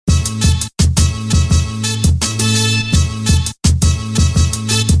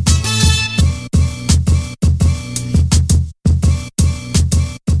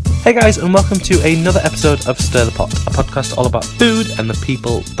Hey guys, and welcome to another episode of Stir the Pot, a podcast all about food and the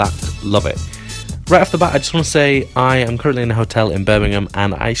people that love it. Right off the bat, I just want to say I am currently in a hotel in Birmingham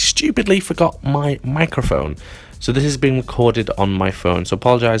and I stupidly forgot my microphone. So this is being recorded on my phone, so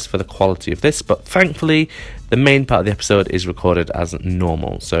apologise for the quality of this, but thankfully the main part of the episode is recorded as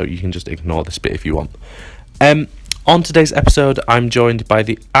normal, so you can just ignore this bit if you want. On today's episode, I'm joined by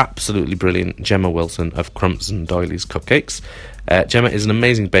the absolutely brilliant Gemma Wilson of Crumps and Doilies Cupcakes. Gemma is an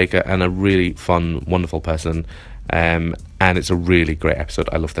amazing baker and a really fun, wonderful person, and it's a really great episode.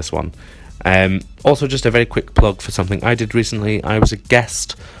 I love this one. Also, just a very quick plug for something I did recently. I was a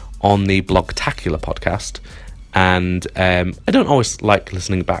guest on the Blogtacular podcast, and I don't always like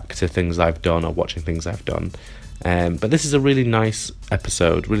listening back to things I've done or watching things I've done, but this is a really nice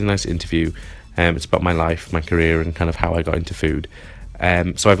episode, really nice interview. It's about my life, my career, and kind of how I got into food.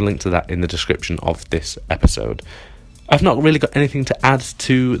 So I've linked to that in the description of this episode. I've not really got anything to add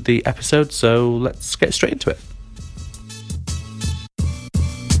to the episode, so let's get straight into it.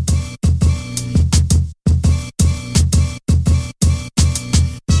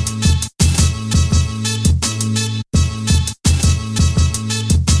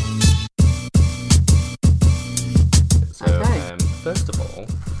 First of all,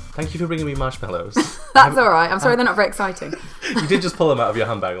 thank you for bringing me marshmallows. That's alright. I'm sorry they're not very exciting. You did just pull them out of your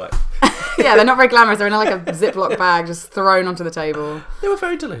handbag, like. Yeah, they're not very glamorous. They're in like a Ziploc bag just thrown onto the table. They were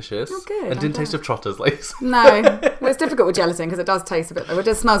very delicious. Oh, good. And didn't taste of Trotter's lace. No. Well, it's difficult with gelatin because it does taste a bit, it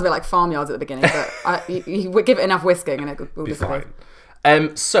just smells a bit like farmyards at the beginning, but you give it enough whisking and it will be disappear.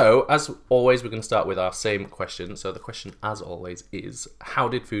 Fine. So, as always, we're going to start with our same question. So the question, as always, is how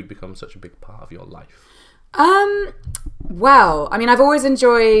did food become such a big part of your life? Well, I mean, I've always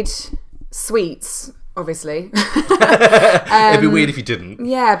enjoyed sweets, obviously. It'd be weird if you didn't.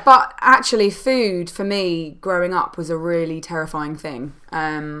 Yeah, but actually food for me growing up was a really terrifying thing.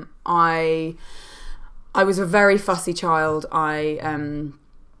 I was a very fussy child. There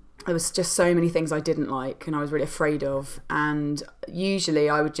was just so many things I didn't like and I was really afraid of, and usually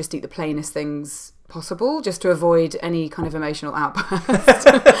I would just eat the plainest things possible just to avoid any kind of emotional outburst.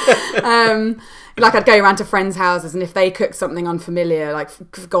 Like I'd go around to friends' houses and if they cooked something unfamiliar, like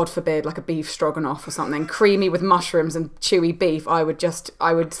God forbid, like a beef stroganoff or something creamy with mushrooms and chewy beef, I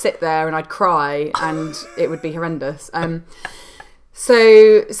would sit there and I'd cry and it would be horrendous.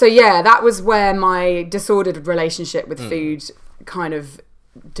 So yeah, that was where my disordered relationship with food kind of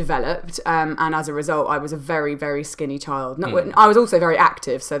developed, and as a result I was a very, very skinny child. I was also very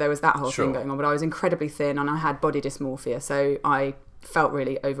active, so there was that whole thing going on, but I was incredibly thin and I had body dysmorphia, so I felt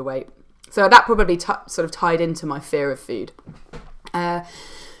really overweight. So that probably sort of tied into my fear of food. But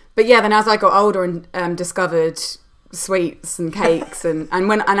yeah, then as I got older and discovered sweets and cakes and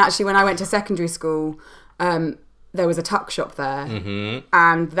when I went to secondary school, there was a tuck shop there,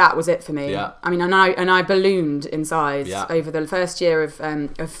 and that was it for me. Yeah. I mean, and I ballooned in size over the first year of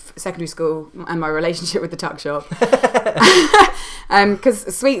secondary school and my relationship with the tuck shop.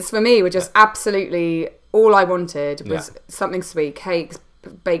 Because sweets for me were just absolutely all I wanted was something sweet, cakes,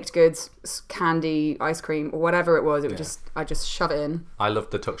 baked goods, candy, ice cream, or whatever it was. It would I just shove it in. I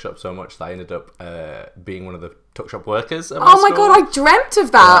loved the tuck shop so much that I ended up being one of the tuck shop workers at my school. God, I dreamt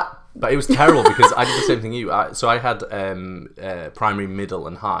of that. Yeah. But it was terrible because I did the same thing you. So I had primary, middle,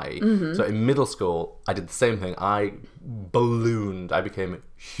 and high. So in middle school, I did the same thing. I ballooned. I became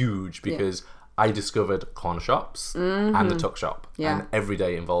huge because I discovered corner shops and the tuck shop. And every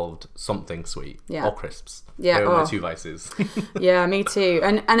day involved something sweet or crisps. Yeah, they were my two vices. Yeah, me too.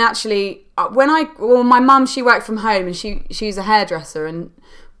 And actually, my mum, she worked from home and she's a hairdresser, and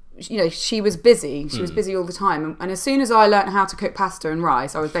you know, she was busy. She was busy all the time. And as soon as I learnt how to cook pasta and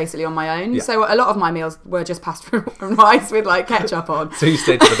rice, I was basically on my own. Yeah. So a lot of my meals were just pasta and rice with like ketchup on. So you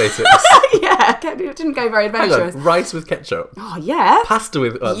stayed to the basics. Yeah, it didn't go very adventurous. Hang on, rice with ketchup? Oh, yeah. Pasta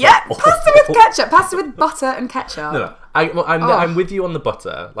with... pasta with ketchup. Pasta with butter and ketchup. No. I'm with you on the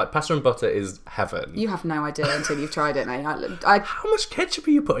butter. Like, pasta and butter is heaven. You have no idea until you've tried it, mate. How much ketchup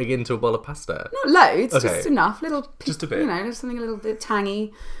are you putting into a bowl of pasta? Not loads, just enough. Just a bit. You know, just something a little bit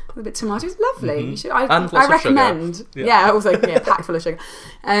tangy, a little bit tomato. It's lovely. And I recommend. Sugar. Yeah, also packed full of sugar.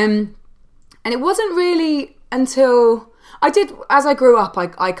 And it wasn't really until as I grew up,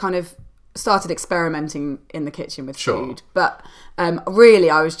 I kind of started experimenting in the kitchen with food. But really,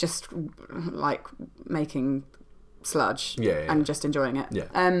 I was just like making sludge and just enjoying it.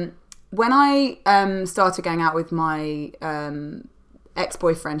 Yeah. When I started going out with my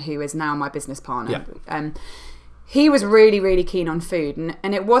ex-boyfriend, who is now my business partner, he was really, really keen on food,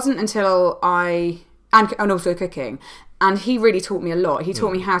 and it wasn't until and also cooking, and he really taught me a lot. He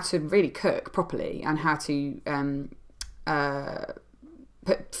taught me how to really cook properly and how to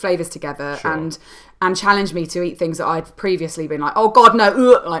put flavors together Sure. and challenge me to eat things that I'd previously been like, oh God, no,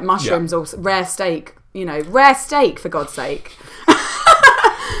 ugh, like mushrooms or rare steak, rare steak for God's sake.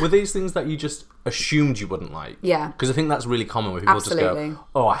 Were these things that you just assumed you wouldn't like? Yeah. Because I think that's really common where people Absolutely. just go,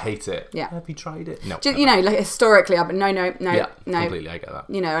 oh, I hate it. Yeah. Have you tried it? No. Just, like historically, I've been no, Yeah, no. completely, I get that.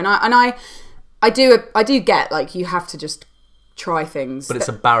 And I do get like you have to just try things. But it's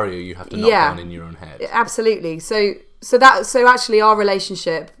a barrier you have to knock down in your own head. Absolutely. So actually our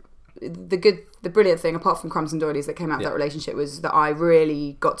relationship, the brilliant thing, apart from Crumbs and Doilies that came out of that relationship, was that I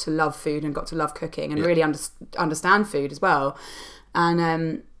really got to love food and got to love cooking and really understand food as well.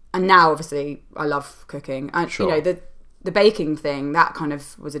 And now obviously I love cooking. And Sure. The baking thing, that kind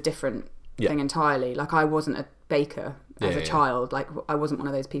of was a different thing entirely. Like I wasn't a baker as a child. Like I wasn't one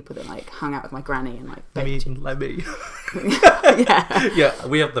of those people that like hung out with my granny and like baked. Let me. Yeah. Yeah,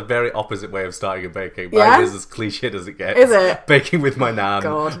 we have the very opposite way of starting a baking. Yeah? Mine is as cliched as it gets. Is it? Baking with my nan.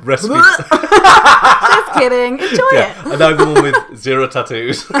 God. Recipes. Just kidding. Enjoy it. And I'm the one with 0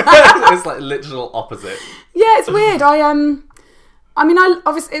 tattoos. It's like literal opposite. Yeah, it's weird.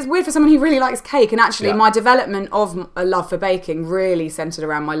 Obviously, it's weird for someone who really likes cake, and actually, my development of a love for baking really centered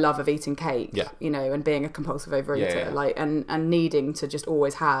around my love of eating cake. Yeah. And being a compulsive overeater, Yeah. like, and needing to just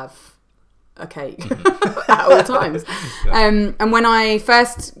always have a cake at all times. And when I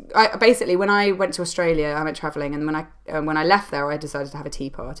went to Australia, I went traveling, and when I left there, I decided to have a tea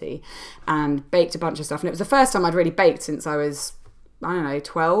party, and baked a bunch of stuff, and it was the first time I'd really baked since I was, I don't know,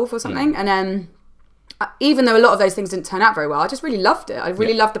 12 or something, and even though a lot of those things didn't turn out very well, I just really loved it. I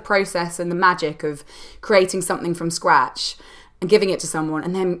really loved the process and the magic of creating something from scratch and giving it to someone,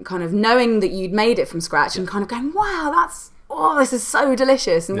 and then kind of knowing that you'd made it from scratch and kind of going, wow, this is so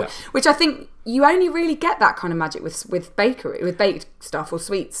delicious. And which I think you only really get that kind of magic with bakery, with baked stuff or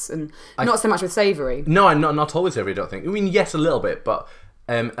sweets, and not so much with savoury. No, not always every, I don't think. I mean, yes, a little bit, but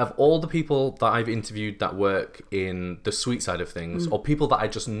of all the people that I've interviewed that work in the sweet side of things, or people that I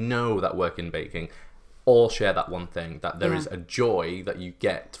just know that work in baking, all share that one thing, that there is a joy that you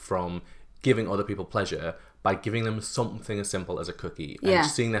get from giving other people pleasure by giving them something as simple as a cookie and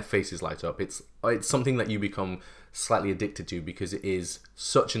seeing their faces light up. It's something that you become slightly addicted to because it is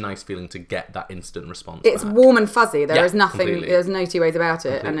such a nice feeling to get that instant response. It's back. warm and fuzzy. There is nothing. Completely. There's no two ways about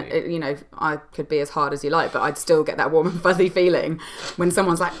it. Completely. And I could be as hard as you like, but I'd still get that warm and fuzzy feeling when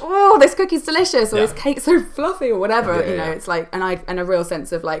someone's like, "Oh, this cookie's delicious," or "This cake's so fluffy," or whatever. It's like, and a real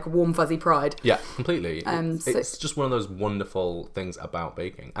sense of like warm fuzzy pride. Yeah, completely. It's just one of those wonderful things about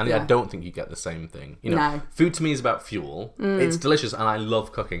baking, and I don't think you get the same thing. No. Food to me is about fuel. It's delicious, and I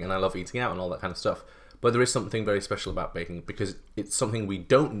love cooking, and I love eating out, and all that kind of stuff. But there is something very special about baking because it's something we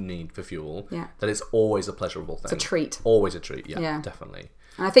don't need for fuel. Yeah. That it's always a pleasurable thing. It's a treat. Always a treat. Yeah, definitely.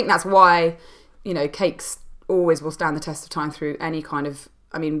 And I think that's why, cakes always will stand the test of time through any kind of.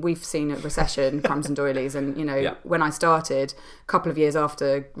 I mean, we've seen a recession, Crumbs and Doilies, and when I started, a couple of years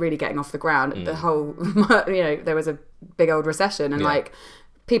after really getting off the ground, the whole, there was a big old recession, and I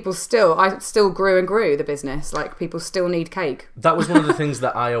still grew and grew the business. Like, people still need cake. That was one of the things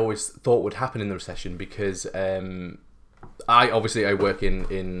that I always thought would happen in the recession because I work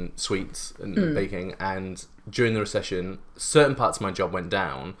in sweets and baking, and during the recession, certain parts of my job went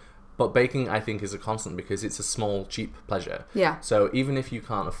down, but baking, I think, is a constant because it's a small, cheap pleasure. Yeah. So even if you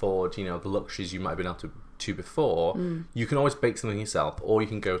can't afford, the luxuries you might have been able to before, you can always bake something yourself, or you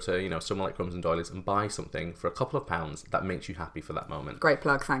can go to somewhere like Crumbs and Doilies and buy something for a couple of pounds that makes you happy for that moment. Great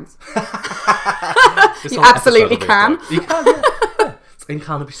plug, thanks. This You whole absolutely episode can. will be a plug. You can, yeah. It's in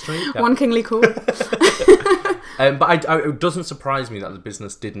Carnaby Street. Yeah. One Kingly Court. But it doesn't surprise me that the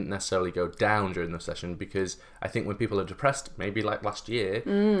business didn't necessarily go down during the recession, because I think when people are depressed, maybe like last year,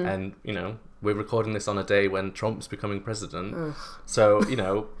 and we're recording this on a day when Trump's becoming president,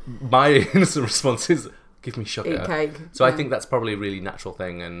 so my innocent response is give me sugar. Eat cake. So I think that's probably a really natural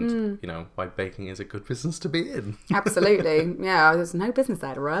thing, and why baking is a good business to be in. Absolutely. Yeah, there's no business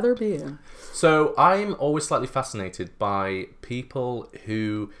I'd rather be in. So I'm always slightly fascinated by people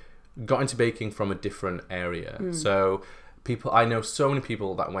who got into baking from a different area. So I know so many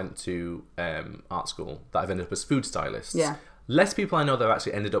people that went to art school that have ended up as food stylists. Yeah. Less people I know that have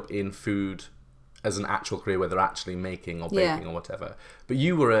actually ended up in food as an actual career where they're actually making or baking or whatever. But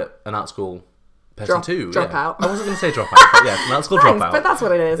you were at an art school person too. Drop out. I wasn't going to say drop out, but yeah, an art school dropout. But that's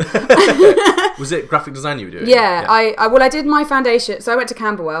what it is. Was it graphic design you were doing? Yeah. I did my foundation. So I went to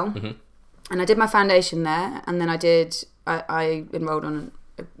Camberwell, and I did my foundation there, and then I enrolled on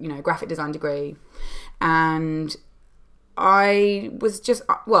a graphic design degree, and I was just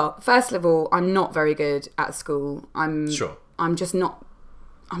first of all, I'm not very good at school. I'm just not.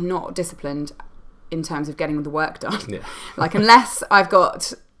 I'm not disciplined in terms of getting the work done. Yeah. Like, unless I've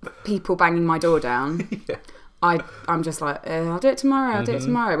got people banging my door down, Yeah. I'm just like, I'll do it tomorrow, I'll do it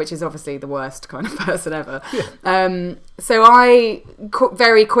tomorrow, which is obviously the worst kind of person ever. Yeah. So I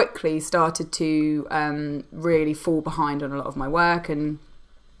very quickly started to really fall behind on a lot of my work, and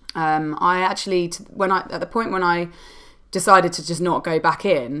I actually, at the point when I decided to just not go back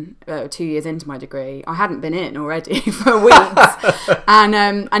in 2 years into my degree, I hadn't been in already for weeks,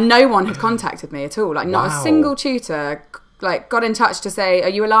 and no one had contacted me at all. Like, not a single tutor got in touch to say, are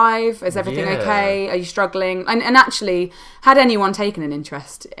you alive? Is everything okay? Are you struggling? And actually, had anyone taken an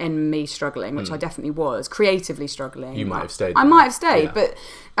interest in me struggling, which I definitely was, creatively struggling, You might have stayed. I might have stayed, but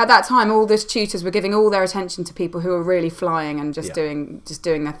at that time, all those tutors were giving all their attention to people who were really flying and just doing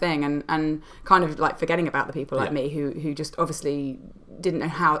their thing, and kind of like forgetting about the people like me who just obviously didn't know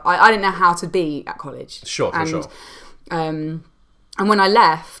how. I didn't know how to be at college. Sure. And when I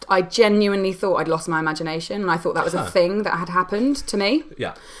left, I genuinely thought I'd lost my imagination, and I thought that was a thing that had happened to me.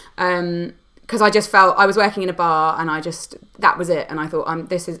 Yeah. Because I just felt I was working in a bar, and that was it. And I thought,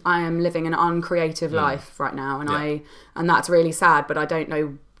 I am living an uncreative life right now, and that's really sad. But I don't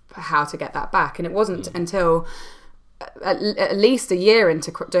know how to get that back. And it wasn't until at least a year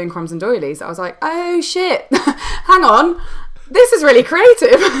into doing Crumbs and Doilies that I was like, oh shit, hang on. This is really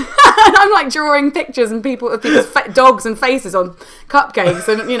creative. And I'm like drawing pictures and people's dogs and faces on cupcakes,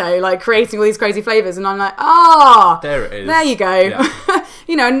 and like creating all these crazy flavors, and I'm like, there it is, there you go.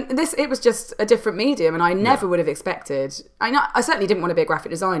 Yeah. And it was just a different medium, and I never would have expected. I certainly didn't want to be a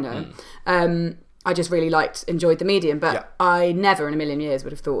graphic designer. I just really enjoyed the medium, but I never in a million years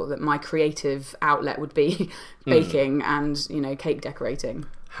would have thought that my creative outlet would be baking and cake decorating.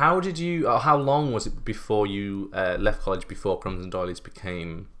 How long was it before you left college, before Crumbs and Doilies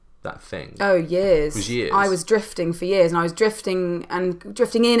became that thing? Oh, years. It was years. I was drifting for years, and I was drifting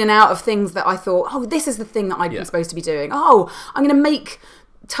in and out of things that I thought, oh, this is the thing that I'm supposed to be doing. Oh, I'm going to make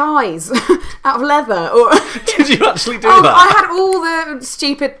ties out of leather. Or did you actually do that? I had all the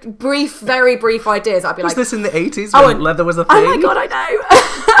stupid, very brief ideas. I'd be was like, this in the 80s when leather was a thing? Oh my god, I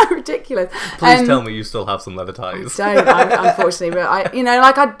know. Ridiculous. Please tell me you still have some leather ties. Don't, unfortunately, but I'd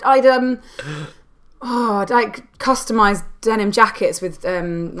customised denim jackets with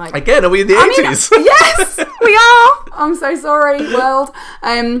Again, are we in the 80s? Yes, we are. I'm so sorry, world.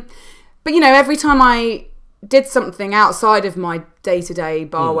 But every time I did something outside of my day-to-day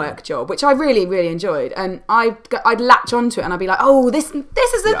bar work job, which I really, really enjoyed, and I'd latch onto it, and I'd be like, oh, this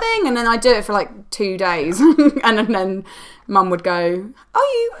is the thing, and then I'd do it for like 2 days, and then Mum would go,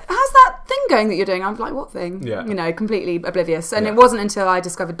 oh, how's that thing going that you're doing? I'm like, what thing? Yeah. Completely oblivious. And it wasn't until I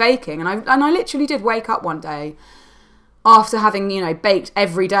discovered baking, and I literally did wake up one day after having baked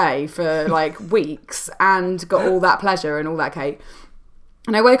every day for like weeks and got all that pleasure and all that cake,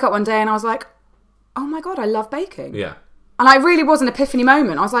 and I woke up one day and I was like, oh my god, I love baking. Yeah. And I really was an epiphany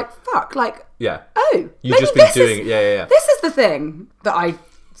moment. I was like, fuck, like, yeah. Oh, you've just been doing, yeah. This is the thing that I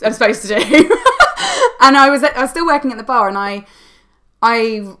am supposed to do. And I was still working at the bar, and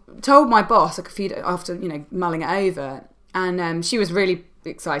I told my boss a few days after, mulling it over, and she was really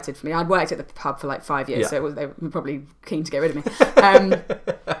excited for me. I'd worked at the pub for like 5 years, so they were probably keen to get rid of me.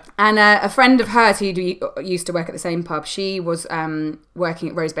 And a friend of hers who used to work at the same pub, she was working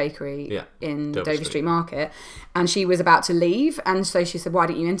at Rose Bakery in Dover Street Market, and she was about to leave, and so she said, why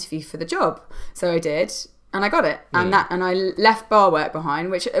don't you interview for the job? So I did, and I got it, and I left bar work behind,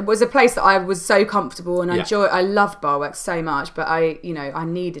 which was a place that I was so comfortable, and I loved bar work so much, but I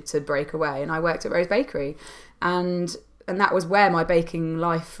needed to break away, and I worked at Rose Bakery, and that was where my baking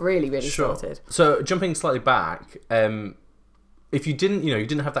life really started. So jumping slightly back, if you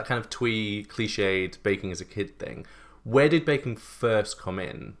didn't have that kind of twee, cliched baking as a kid thing, where did baking first come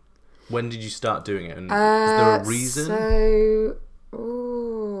in? When did you start doing it? And is there a reason? So,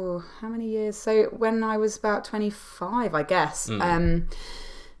 how many years? So when I was about 25, I guess. And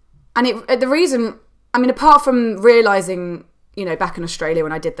the reason, apart from realising, back in Australia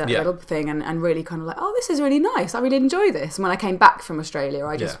when I did that little thing and really kind of like, oh, this is really nice. I really enjoy this. And when I came back from Australia,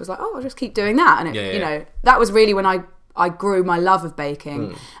 I just was like, oh, I'll just keep doing that. And that was really when I grew my love of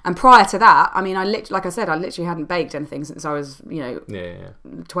baking. And prior to that, I literally hadn't baked anything since I was,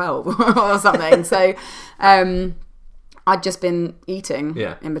 12 or something. So, I'd just been eating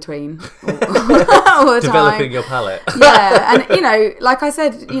in between all the time. Developing your palate. And, like I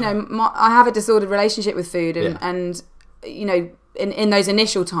said, I have a disordered relationship with food, and in those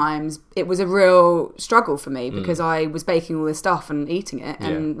initial times, it was a real struggle for me because I was baking all this stuff and eating it,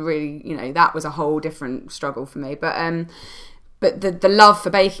 and really, that was a whole different struggle for me. But the love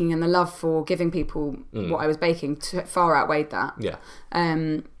for baking and the love for giving people what I was baking far outweighed that. Yeah.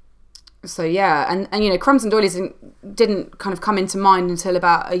 So yeah, and you know, crumbs and doilies didn't kind of come into mind until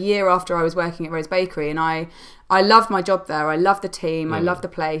about a year after I was working at Rose Bakery, and I loved my job there. I loved the team, I loved the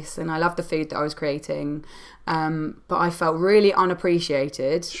place, and I loved the food that I was creating. But I felt really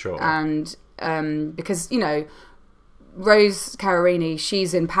unappreciated. Sure. And because, you know, Rose Cararini,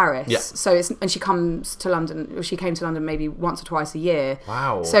 she's in Paris, so and she comes to London. Or she came to London maybe once or twice a year.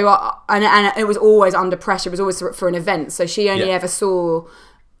 Wow. So and it was always under pressure. It was always for an event. So she only ever saw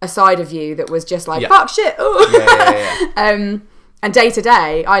a side of you that was just like fuck shit. And day to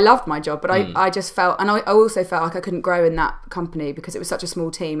day, I loved my job, but I just felt, and I also felt like I couldn't grow in that company because it was such a small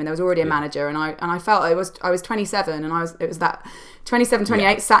team, and there was already a manager, and I felt I was 27, and it was that 27,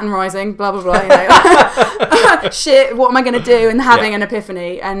 28, Saturn rising, blah blah blah, you know, shit, what am I going to do? And having an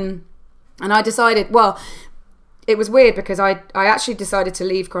epiphany, and I decided, well, it was weird because I actually decided to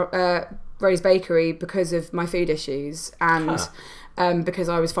leave Rose Bakery because of my food issues, and. Because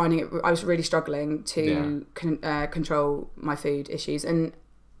I was finding I was really struggling to control my food issues, and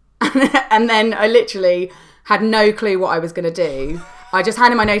then I literally had no clue what I was going to do. I just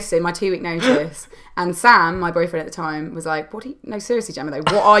handed my notice in, my 2-week notice, and Sam, my boyfriend at the time, was like, no, seriously, Gemma,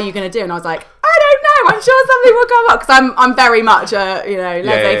 though, what are you going to do? And I was like, I don't know, I'm sure something will come up, because I'm very much a, you know,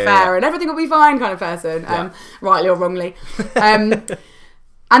 laissez-faire and everything will be fine kind of person, rightly or wrongly.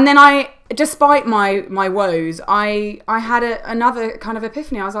 And then despite my woes, I had another kind of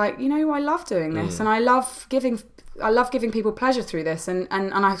epiphany. I was like, you know, I love doing this, and I love giving people pleasure through this. And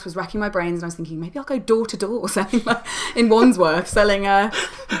I was racking my brains, and I was thinking, maybe I'll go door to door selling in Wandsworth, selling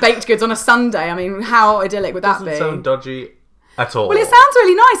baked goods on a Sunday. I mean, how idyllic would that be? Doesn't sound dodgy at all. Well, it sounds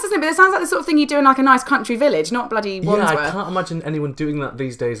really nice, doesn't it? But it sounds like the sort of thing you do in like a nice country village, not bloody Wandsworth. Yeah, I can't imagine anyone doing that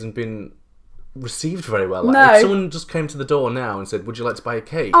these days and been received very well. Like, no. If someone just came to the door now and said, would you like to buy a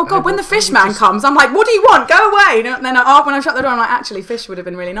cake? Oh God, when the fish man comes, I'm like, what do you want? Go away. And then when I shut the door, I'm like, actually, fish would have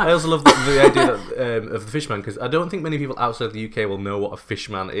been really nice. I also love the idea of the fish man, because I don't think many people outside the UK will know what a fish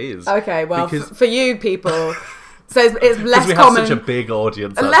man is. Okay, well, for you people... So it's less we common. Have such a big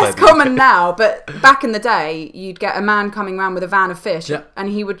audience. Less common now, but back in the day, you'd get a man coming around with a van of fish, and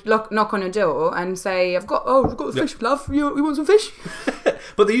he would knock on a door and say, "I've got the fish, love. You want some fish?"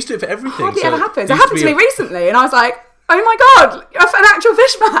 But they used to do it for everything. Hardly ever happens. It happened to me recently, and I was like, "Oh my God, you're an actual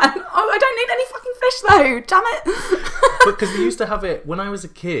fish man! Oh, I don't need any fucking fish though. Damn it!" Because we used to have it when I was a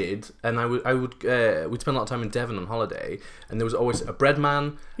kid, and we'd spend a lot of time in Devon on holiday, and there was always a bread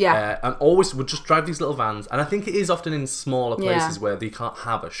man. And always would just drive these little vans, and I think it is often in smaller places where they can't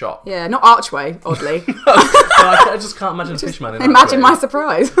have a shop. Yeah, not Archway, oddly. I just can't imagine a fish man in Imagine my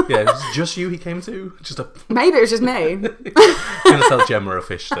surprise. Yeah, it was just you he came to? Maybe it was just me. I'm going to sell Gemma a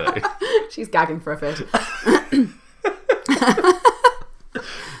fish today. She's gagging for a fish.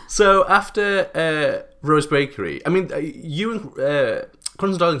 So after Rose Bakery, I mean, you and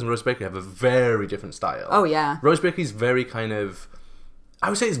Crumbs and Darlings and Rose Bakery have a very different style. Oh yeah. Rose Bakery is very kind of, I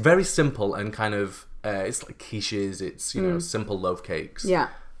would say it's very simple and kind of, it's like quiches, it's, you know, simple loaf cakes. Yeah.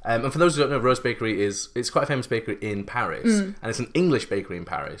 And for those who don't know, Rose Bakery it's quite a famous bakery in Paris, and it's an English bakery in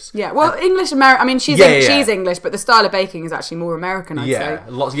Paris. Yeah, well, English American. I mean, she's English, but the style of baking is actually more American. I'd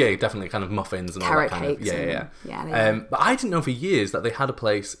say. Definitely kind of muffins and carrot all that kind cakes. But I didn't know for years that they had a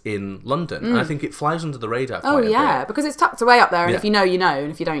place in London, and I think it flies under the radar. Quite a bit. Because it's tucked away up there, and if you know, you know,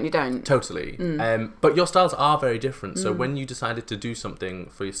 and if you don't, you don't. Totally. But your styles are very different. So when you decided to do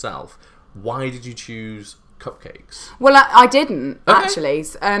something for yourself, why did you choose cupcakes? Well, I didn't actually.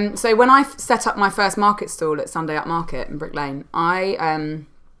 So when I set up my first market stall at Sunday Up Market in Brick Lane, I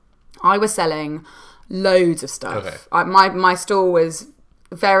was selling loads of stuff. My stall was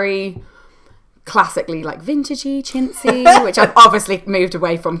very classically like vintagey, chintzy, which I've obviously moved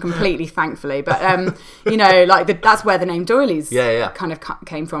away from completely, thankfully. But you know, like that's where the name doilies kind of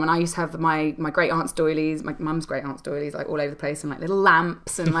came from. And I used to have my great aunt's doilies, my mum's great aunt's doilies, like all over the place, and like little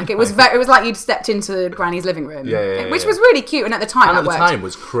lamps, and like it was like you'd stepped into Granny's living room, which was really cute. And at the time, and at the time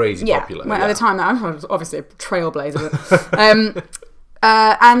was crazy popular. At the time, I was obviously a trailblazer.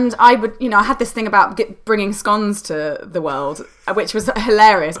 And I would, you know, I had this thing about bringing scones to the world, which was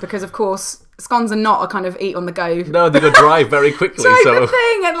hilarious because, of course, scones are not a kind of eat on the go. No, they go dry very quickly. So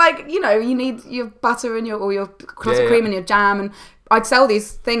thing, and like, you know, you need your butter and your clotted cream and your jam, and I'd sell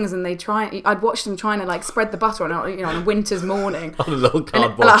these things, and I'd watch them trying to like spread the butter on, you know, on a winter's morning. On a little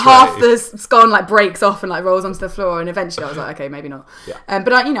cardboard and, like tray. half the scone like breaks off and like rolls onto the floor, and eventually I was like, okay, maybe not.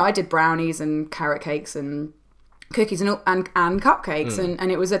 But I did brownies and carrot cakes and cookies and cupcakes,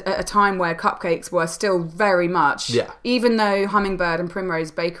 and it was at a time where cupcakes were still very much, even though Hummingbird and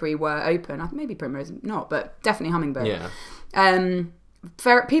Primrose Bakery were open, maybe Primrose not, but definitely Hummingbird.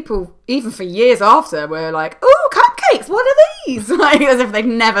 People even for years after were like, oh, cupcakes, cupcakes. What are these? Like, as if they've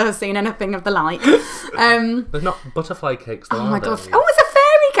never seen anything of the like. They're not butterfly cakes, though, Oh my are god! they? Oh, it's a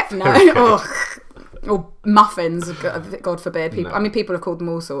fairy cake. No, ugh. Or muffins. God forbid. People. No. I mean, people have called them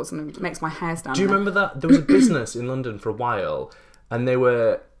all sorts, and it makes my hair stand. Do you on remember that? There was a business in London for a while, and they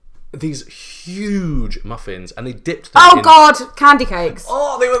were these huge muffins, and they dipped them Oh in... god, candy cakes.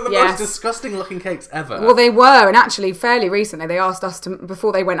 Oh, they were the Yes. most disgusting looking cakes ever. Well, they were, and actually, fairly recently, they asked us to,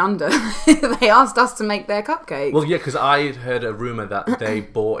 before they went under, they asked us to make their cupcakes. Well, yeah, because I heard a rumour that they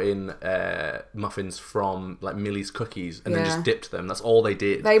bought in muffins from, like, Millie's Cookies and then Yeah. just dipped them. That's all they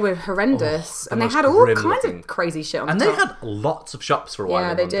did. They were horrendous, the and they most had all grim kinds looking. of crazy shit on And the they top. had lots of shops for a while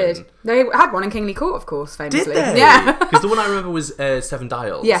Yeah, in they London. did. They had one in Kingly Court, of course, famously. Did they? Yeah. Because the one I remember was Seven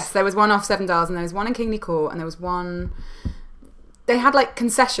Dials. Yes, there was one off Seven Dials, and there was one in Kingly Court, and there was one. They had like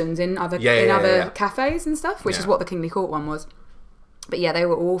concessions in other Yeah. cafes and stuff, which is Yeah. what the Kingly Court one was. But yeah, they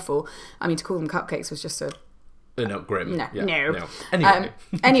were awful. I mean, to call them cupcakes was just a No, grim. no. Yeah, No. Anyway.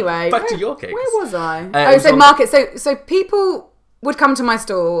 Anyway, Back to your cakes. Where was I? it was So on- market. So people would come to my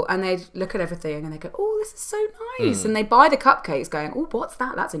stall and they'd look at everything and they go, "Oh, this is so nice," and they buy the cupcakes, going, "Oh, what's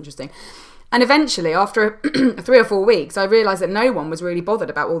that? That's interesting." And eventually, after 3 or 4 weeks, I realised that no one was really bothered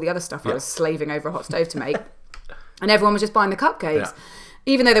about all the other stuff I was slaving over a hot stove to make, and everyone was just buying the cupcakes. Yeah.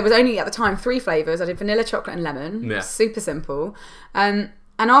 Even though there was only at the time 3 flavours, I did vanilla, chocolate, and lemon. Yeah. Super simple. And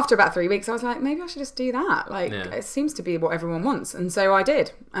after about 3 weeks, I was like, maybe I should just do that. Like, it seems to be what everyone wants. And so I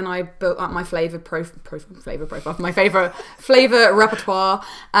did. And I built up my flavor profile, my favourite flavour repertoire.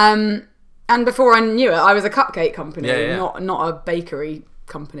 And before I knew it, I was a cupcake company, not a bakery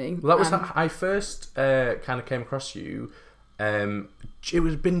company. Well, that was how I first kind of came across you. It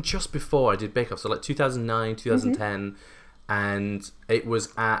was been just before I did Bake Off, so like 2009, 2010. And it was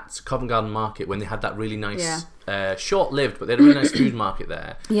at Covent Garden Market when they had that really nice, short-lived, but they had a really nice food market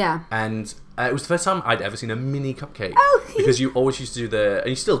there. Yeah. And it was the first time I'd ever seen a mini cupcake. Oh. Because you always used to do and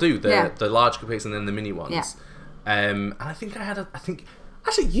you still do, Yeah. the large cupcakes and then the mini ones. Yeah. And I think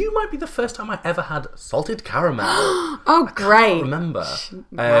actually, you might be the first time I ever had salted caramel. Oh, great. I remember.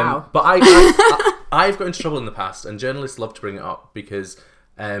 Wow. But I've got into trouble in the past, and journalists love to bring it up because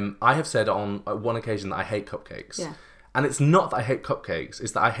I have said on one occasion that I hate cupcakes. Yeah. And it's not that I hate cupcakes,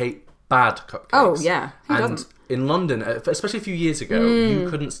 it's that I hate bad cupcakes. Oh, yeah. Who and doesn't? in London, especially a few years ago, you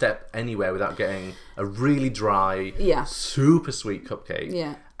couldn't step anywhere without getting a really dry, super sweet cupcake.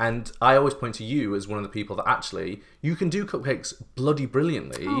 Yeah. And I always point to you as one of the people that actually, you can do cupcakes bloody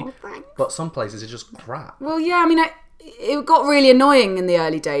brilliantly, Oh, thanks. but some places are just crap. Well, yeah, I mean, it got really annoying in the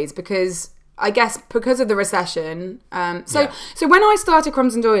early days because I guess because of the recession. So when I started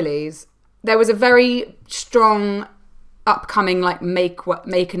Crumbs and Doilies, there was a very strong upcoming like make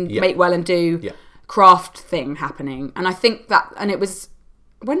well and do craft thing happening, and I think that it was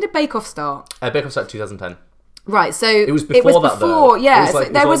when did Bake Off start? Bake Off started 2010. Right, so it was before that, though. Yeah, It was like-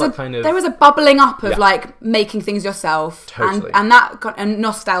 so there it was was all that kind of- there was a bubbling up of like making things yourself, Totally. and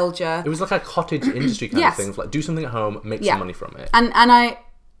nostalgia. It was like a cottage industry kind of thing. Of like, do something at home, make some money from it. And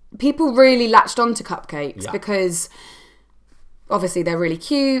people really latched onto cupcakes because obviously they're really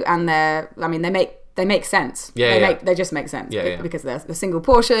cute and they make sense. They just make sense because they're the single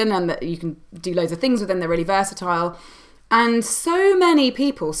portion and that you can do loads of things with them. They're really versatile, and so many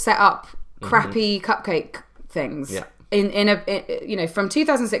people set up crappy cupcake things. Yeah. In from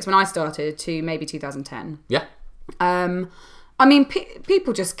 2006 when I started to maybe 2010. Yeah. I mean,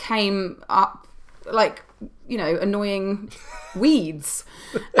 people just came up like annoying weeds,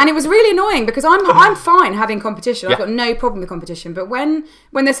 and it was really annoying because I'm fine having competition. I've got no problem with competition, but when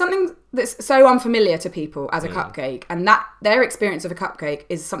there's something that's so unfamiliar to people as a cupcake, and that their experience of a cupcake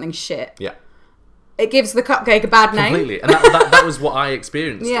is something shit, it gives the cupcake a bad name. Completely, and that was what I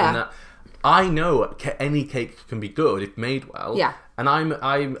experienced. Yeah. In that I know any cake can be good if made well. Yeah. And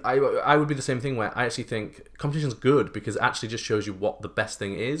I would be the same thing where I actually think competition's good because it actually just shows you what the best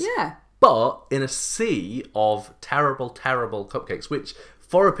thing is. Yeah. But in a sea of terrible, terrible cupcakes, which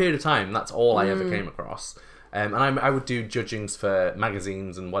for a period of time, that's all I ever came across. And I would do judgings for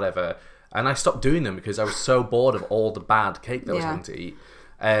magazines and whatever. And I stopped doing them because I was so bored of all the bad cake that I was going to eat.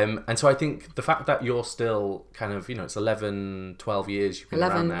 And so I think the fact that you're still kind of, it's 11, 12 years you've been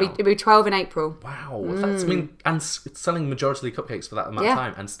around now. It'll be 12 in April. Wow. That's, and selling majority cupcakes for that amount of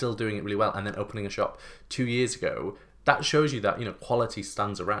time and still doing it really well and then opening a shop 2 years ago, that shows you that, quality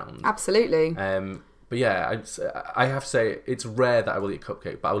stands around. Absolutely. But yeah, I have to say, it's rare that I will eat a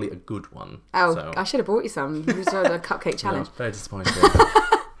cupcake, but I will eat a good one. Oh, so. I should have brought you some. You should have a cupcake challenge. No, very disappointing.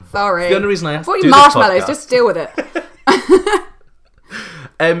 Sorry. The only reason I asked brought to you do this marshmallows, podcast- just deal with it.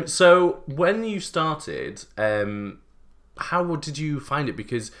 So when you started, how did you find it?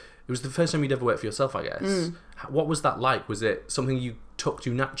 Because was the first time you'd ever worked for yourself, I guess. What was that like? Was it something you took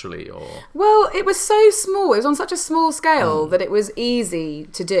to naturally, or? Well, it was so small. It was on such a small scale that it was easy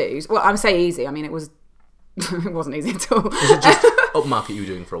to do. Well, I'm saying easy. I mean, it wasn't easy at all. Was it just upmarket you were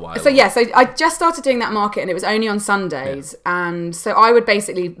doing for a while? So I just started doing that market, and it was only on Sundays. And so I would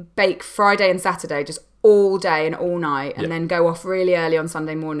basically bake Friday and Saturday just all day and all night, and then go off really early on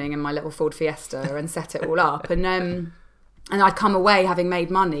Sunday morning in my little Ford Fiesta and set it all up. And I'd come away having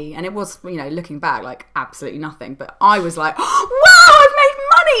made money, and it was, looking back, like absolutely nothing. But I was like, wow, I've made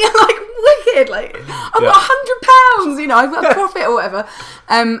money, and like wicked, like I've got £100, I've got a profit or whatever.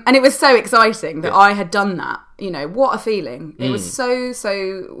 And it was so exciting that I had done that. What a feeling! It was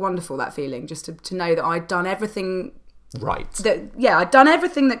so wonderful, that feeling, just to know that I'd done everything right. I'd done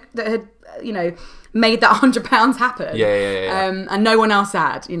everything that had made that £100 happen. And no one else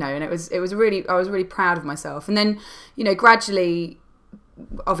had, and it was really, I was really proud of myself. And then, gradually,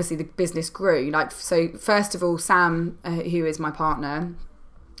 obviously the business grew. So first of all, Sam, who is my partner,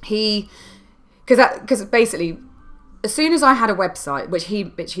 because basically, as soon as I had a website, which he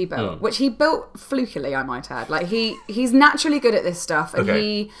built, which he built flukily, I might add, like he's naturally good at this stuff, and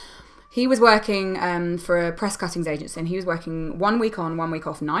he was working for a press cuttings agency, and he was working 1 week on, 1 week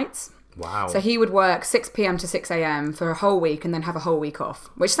off nights. Wow. So he would work 6 p.m. to 6 a.m. for a whole week, and then have a whole week off,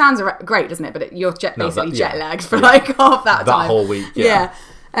 which sounds great, doesn't it? But you're basically jet lagged for like half that time. That whole week, yeah.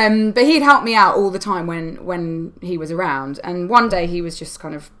 But he'd help me out all the time when he was around. And one day he was just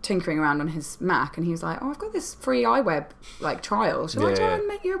kind of tinkering around on his Mac, and he was like, "Oh, I've got this free iWeb trial. Shall I try and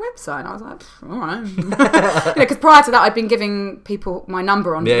make you a website?" And I was like, "All right." Because prior to that, I'd been giving people my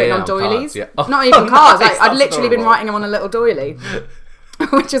number written on doilies. Cards, Not even cards. I'd literally been writing them on a little doily,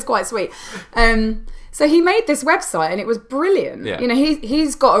 which is quite sweet. So he made this website, and it was brilliant. Yeah.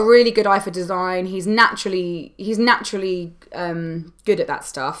 He's got a really good eye for design. He's naturally good at that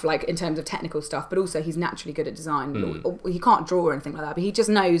stuff, like in terms of technical stuff, but also he's naturally good at design. He can't draw or anything like that, but he just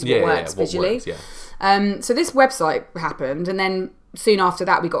knows what works visually. So this website happened, and then soon after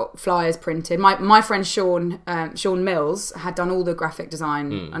that we got flyers printed. My friend Sean Mills had done all the graphic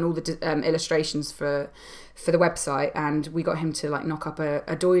design and all the illustrations for the website, and we got him to knock up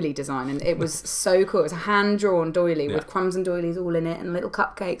a doily design, and it was so cool. It was a hand-drawn doily with crumbs and doilies all in it, and little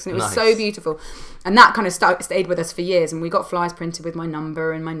cupcakes, and it was so beautiful. And that kind of stayed with us for years, and we got flyers printed with my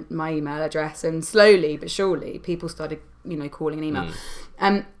number and my email address, and slowly but surely people started calling and email.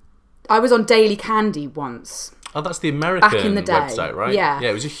 I was on Daily Candy once. Oh, that's the American back in the day. Website, right? Yeah,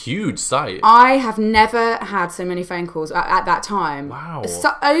 it was a huge site. I have never had so many phone calls at that time. Wow.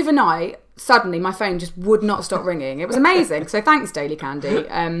 So, overnight, suddenly my phone just would not stop ringing. It was amazing. So thanks, Daily Candy.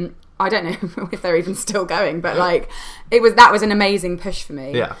 I don't know if they're even still going, but that was an amazing push for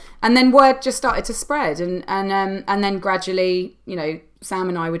me. Yeah. And then word just started to spread, and then gradually, Sam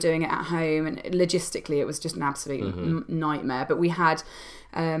and I were doing it at home, and logistically it was just an absolute nightmare. But we had.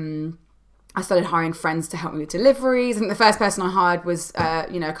 I started hiring friends to help me with deliveries. I think the first person I hired was,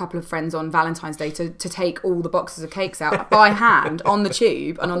 a couple of friends on Valentine's Day to take all the boxes of cakes out by hand on the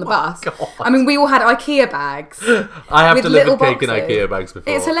tube and on the bus. God. I mean, we all had IKEA bags. I have delivered cake boxes. in IKEA bags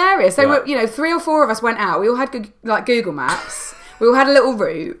before. It's hilarious. So, 3 or 4 of us went out. We all had Google Maps. We all had a little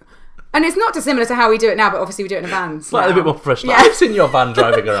route. And it's not dissimilar to how we do it now, but obviously we do it in a van. Slightly a bit more professional. Yeah. I've seen your van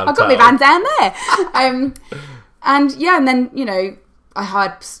driving around I've got my van down there. And then, I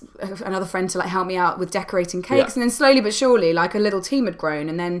hired another friend to help me out with decorating cakes, and then slowly but surely, a little team had grown,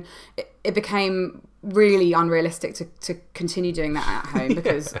 and then it became really unrealistic to continue doing that at home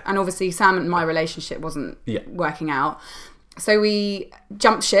because, and obviously Sam and my relationship wasn't working out. So we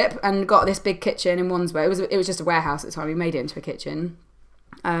jumped ship and got this big kitchen in Wandsworth. It was just a warehouse at the time. We made it into a kitchen.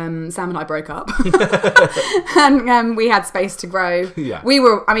 Sam and I broke up and we had space to grow.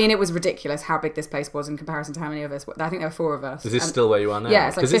 It was ridiculous how big this place was in comparison to how many of us. I think there were 4 of us. Is this still where you are now?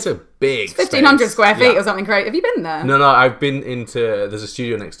 Yeah, because it's a big 1,500 square feet or something crazy. Have you been there? No, I've been there's a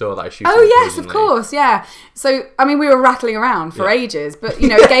studio next door that I shoot. Oh yes, of course, yeah. So we were rattling around for ages, but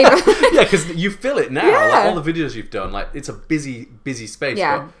it gave us because you fill it now. All the videos you've done, it's a busy space.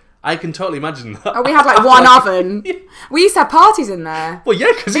 Yeah. But I can totally imagine that. Oh, we had one oven. We used to have parties in there. Well,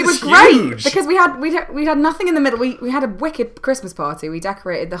 yeah, because it was great because we had nothing in the middle. We had a wicked Christmas party. We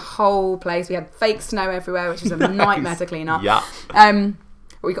decorated the whole place. We had fake snow everywhere, which was a nightmare to clean up. Yeah.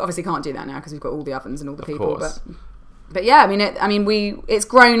 We obviously can't do that now because we've got all the ovens and all the people. Course. But yeah, it's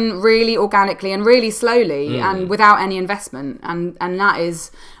grown really organically and really slowly and without any investment, and that is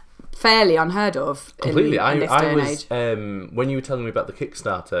fairly unheard of. Completely. In this day and age. When you were telling me about the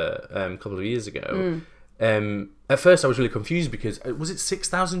Kickstarter a couple of years ago, and At first, I was really confused because was it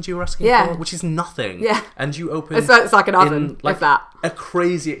 6,000 you were asking for, which is nothing. Yeah, and you open it's like an oven, like if that. a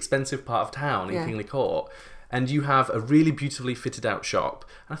crazy expensive part of town in Kingly Court, and you have a really beautifully fitted out shop.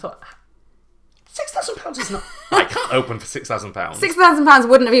 And I thought, £6,000 is not. I can't open for £6,000. £6,000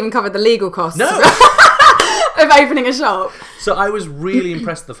 wouldn't have even covered the legal costs. No. Of opening a shop. So I was really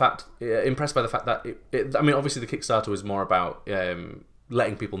impressed by the fact that I mean, obviously the Kickstarter was more about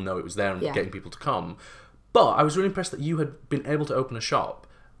letting people know it was there and getting people to come. But I was really impressed that you had been able to open a shop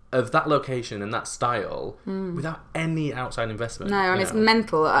of that location and that style without any outside investment. No, I mean, it's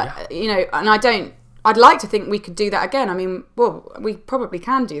mental. And I'd like to think we could do that again. I mean, well, we probably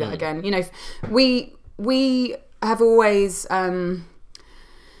can do that again. You know, we have always kind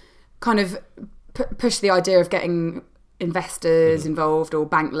of pushed the idea of getting investors involved or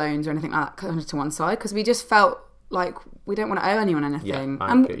bank loans or anything like that kind of to one side, because we just felt like we don't want to owe anyone anything.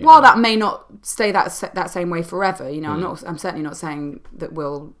 And while that may not stay that same way forever, you know, I'm certainly not saying that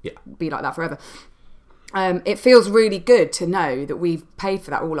we'll be like that forever. It feels really good to know that we've paid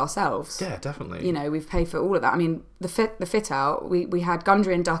for that all ourselves. Yeah, definitely. You know, we've paid for all of that. I mean, the fit out, we had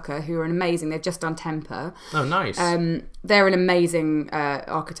Gundry and Ducker, who are amazing. They've just done Temper. Oh, nice. They're an amazing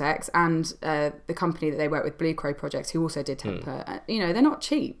architects, and the company that they work with, Blue Crow Projects, who also did Temper. You know, they're not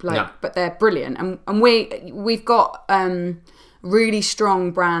cheap, but they're brilliant. And we've got really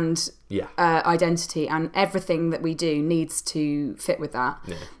strong brand identity, and everything that we do needs to fit with that.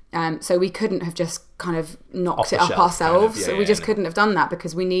 Yeah. So we couldn't have just kind of knocked it up ourselves. We just couldn't have done that,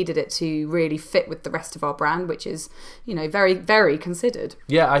 because we needed it to really fit with the rest of our brand, which is, you know, very, very considered.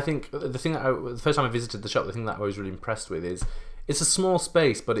 Yeah, I think the first time I visited the shop, the thing that I was really impressed with is it's a small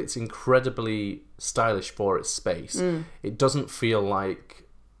space, but it's incredibly stylish for its space. It doesn't feel like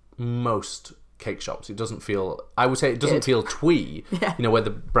most cake shops. It doesn't feel, I would say, it doesn't feel twee, you know, where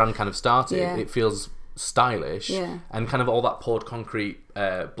the brand kind of started. It feels stylish, and kind of all that poured concrete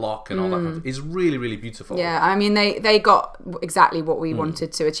block and all that kind of, is really, really beautiful. Yeah, I mean, they got exactly what we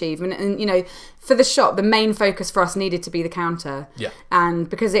wanted to achieve, and you know, for the shop, the main focus for us needed to be the counter. And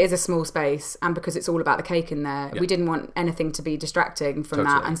because it is a small space, and because it's all about the cake in there, we didn't want anything to be distracting from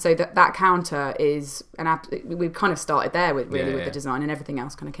that, and so that counter is we kind of started there with the design, and everything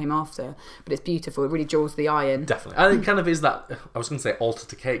else kind of came after, but it's beautiful. It really draws the eye in. Definitely. And it kind of is that, I was going to say altar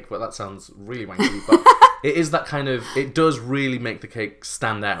to cake, but that sounds really wanky, but it is that kind of, it does really make the cake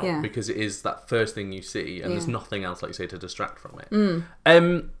stand out, because it is that first thing you see, and there's nothing else, like you say, to distract from it.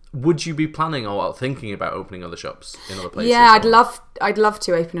 Would you be planning or thinking about opening other shops in other places? Yeah, I'd love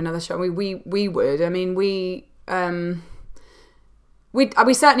to open another shop. We would. I mean, we certainly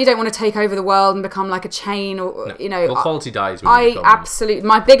don't want to take over the world and become like a chain, or you know. Well, quality dies. Absolutely.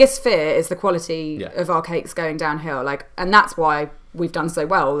 My biggest fear is the quality of our cakes going downhill. And that's why we've done so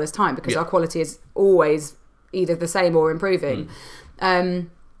well all this time, because our quality is always either the same or improving.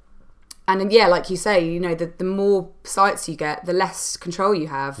 And like you say, you know, the more sites you get, the less control you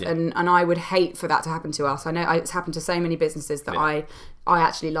have, and I would hate for that to happen to us. I know it's happened to so many businesses that I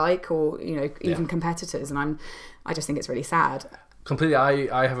actually like, or you know, even competitors, and I just think it's really sad. Completely.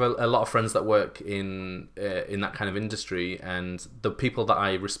 I have a lot of friends that work in that kind of industry, and the people that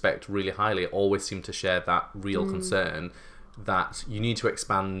I respect really highly always seem to share that real concern that you need to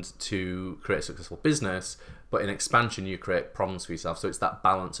expand to create a successful business, but in expansion you create problems for yourself. So it's that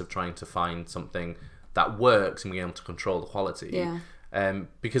balance of trying to find something that works and being able to control the quality.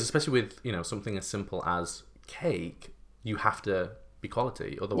 Because especially with, you know, something as simple as cake, you have to be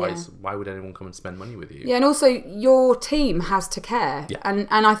quality, otherwise why would anyone come and spend money with you? And also your team has to care, and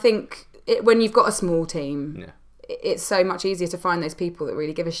I think when you've got a small team, it's so much easier to find those people that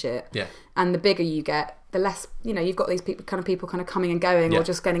really give a shit. And the bigger you get, the less, you know, you've got these people kind of coming and going, or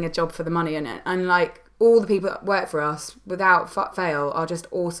just getting a job for the money in it. And like all the people that work for us, without fail, are just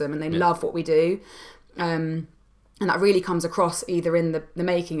awesome, and they love what we do. And that really comes across either in the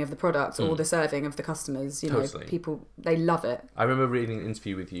making of the product or the serving of the customers. You know, people, they love it. I remember reading an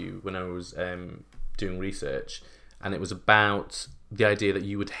interview with you when I was doing research, and it was about the idea that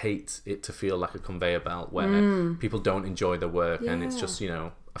you would hate it to feel like a conveyor belt where people don't enjoy their work and it's just, you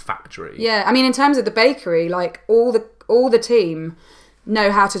know, a factory. Yeah, I mean, in terms of the bakery, like all the team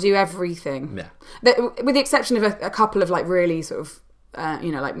know how to do everything. With the exception of a couple of like really sort of,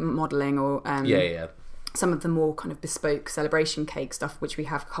 you know, like modelling or some of the more kind of bespoke celebration cake stuff, which we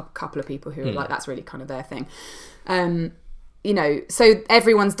have a couple of people who are like, that's really kind of their thing. You know, so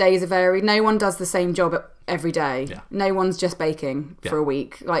everyone's days are varied. No one does the same job every day. No one's just baking for a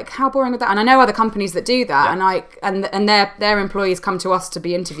week. Like, how boring would that? And I know other companies that do that, and their employees come to us to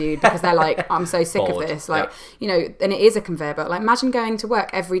be interviewed because they're like, I'm so sick of this. Like, you know, and it is a conveyor belt. Like, imagine going to work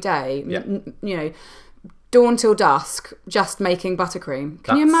every day. You know, dawn till dusk just making buttercream.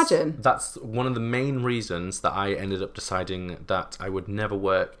 Can you imagine? That's one of the main reasons that I ended up deciding that I would never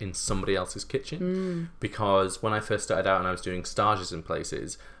work in somebody else's kitchen. Because when I first started out and I was doing stages in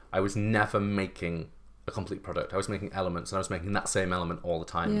places, I was never making a complete product. I was making elements, and I was making that same element all the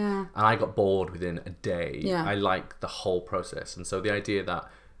time. Yeah. And I got bored within a day. Yeah. I like the whole process. And so the idea that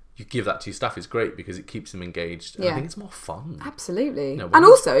you give that to your staff is great because it keeps them engaged. And I think it's more fun. Absolutely. No, and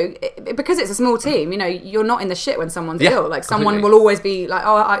also, because it's a small team, you know, you're not in the shit when someone's ill. Like, someone completely. will always be like,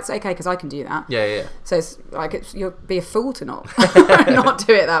 oh, it's okay because I can do that. Yeah. So it's like, you'll be a fool to not not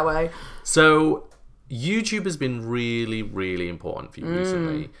do it that way. So YouTube has been really, really important for you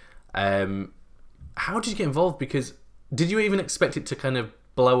recently. How did you get involved? Because did you even expect it to kind of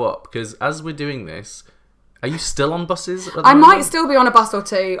blow up? Because as we're doing this, are you still on buses at the I moment? might still be on a bus or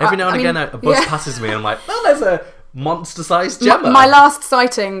two. Every now and again, a bus passes me and I'm like, oh, there's a monster-sized Gemma. My last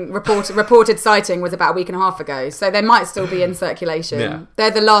sighting, reported sighting, was about a week and a half ago, so they might still be in circulation. Yeah. They're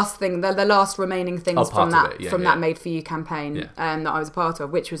the last thing. They're the last remaining things from part of that it, that Made for You campaign that I was a part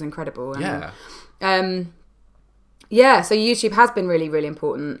of, which was incredible. Yeah. So YouTube has been really, really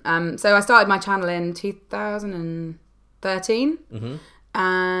important. So I started my channel in 2013.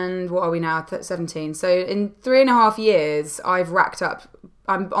 And what are we now? 17. So in 3.5 years, I've racked up.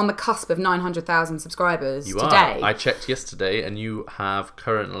 I'm on the cusp of 900,000 subscribers today. I checked yesterday, and you have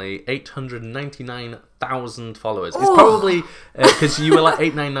currently 899,000 followers. It's probably because you were like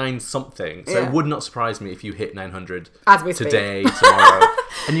 899 something. So it would not surprise me if you hit 900 as we today, tomorrow.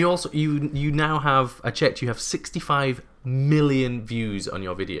 And you also you now have, I checked, you have 65 million views on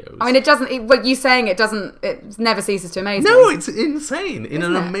your videos. I mean, it doesn't. What you saying? It doesn't. It never ceases to amaze me. No, it's insane in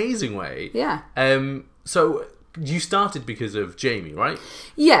an it? amazing way. Yeah. So you started because of Jamie, right?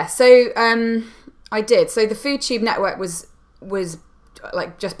 Yeah. So I did. So the FoodTube network was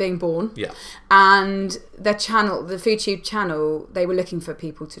like just being born. Yeah. And their channel, the FoodTube channel, they were looking for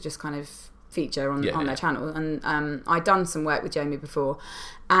people to just kind of feature on their channel, and I'd done some work with Jamie before,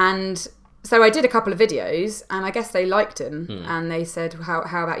 and so I did a couple of videos, and I guess they liked him, and they said, how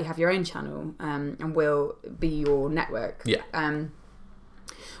about you have your own channel, and we'll be your network. Yeah.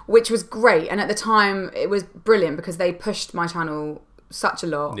 Which was great, and at the time it was brilliant because they pushed my channel such a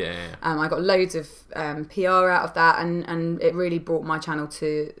lot. Yeah. I got loads of PR out of that, and it really brought my channel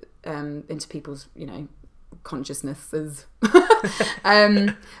to into people's, you know, consciousnesses.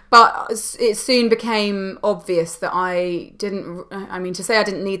 But it soon became obvious that I mean, to say I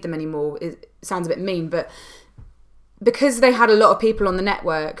didn't need them anymore, it sounds a bit mean, but because they had a lot of people on the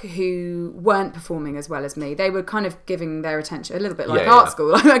network who weren't performing as well as me, they were kind of giving their attention, a little bit like art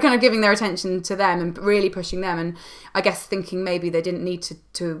school, they were kind of giving their attention to them and really pushing them, and I guess thinking maybe they didn't need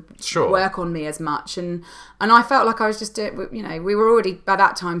to work on me as much, and I felt like I was just, you know, we were already by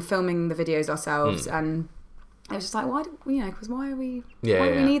that time filming the videos ourselves, and it was just like, why? Because why are we? We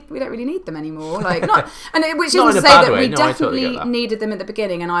don't really need them anymore. Like, which isn't to say that we definitely needed them at the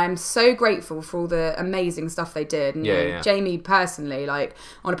beginning. And I am so grateful for all the amazing stuff they did. And Jamie personally, like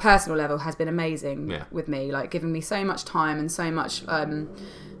on a personal level, has been amazing with me, like giving me so much time and so much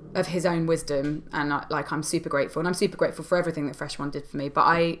of his own wisdom. And I'm super grateful, and I'm super grateful for everything that Fresh One did for me.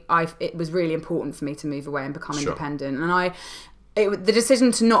 But it was really important for me to move away and become independent. And the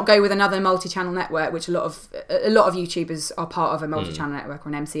decision to not go with another multi-channel network, which a lot of YouTubers are part of, a multi-channel network or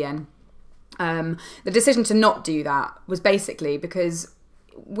an MCN. The decision to not do that was basically because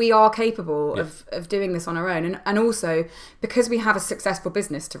we are capable of doing this on our own, and also because we have a successful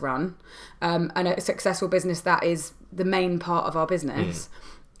business to run, and a successful business that is the main part of our business.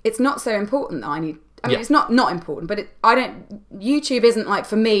 It's not so important that I mean, it's not important, but YouTube isn't, like,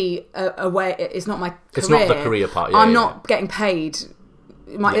 for me, a way, it's not my career. It's not the career part. I'm not getting paid.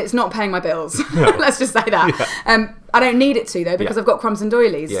 It's not paying my bills. Let's just say that. I don't need it to, though, because I've got crumbs and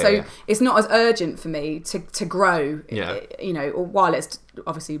doilies. It's not as urgent for me to grow, you know, while it's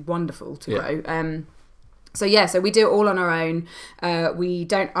obviously wonderful to grow. So we do it all on our own. I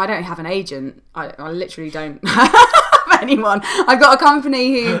don't have an agent. I literally don't have anyone. I've got a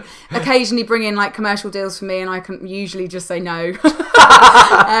company who occasionally bring in like commercial deals for me, and I can usually just say no.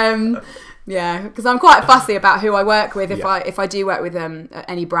 Because I'm quite fussy about who I work with if I do work with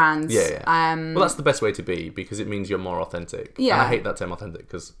any brands. Well, that's the best way to be, because it means you're more authentic. And I hate that term authentic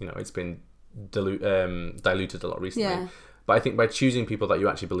because, you know, it's been diluted a lot recently. But I think by choosing people that you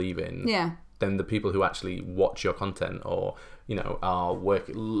actually believe in, then the people who actually watch your content or, you know, are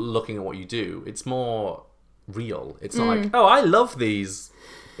looking at what you do, it's more real. It's not like, oh, I love these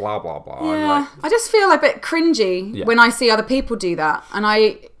blah blah blah. Yeah, I just feel a bit cringy when I see other people do that, and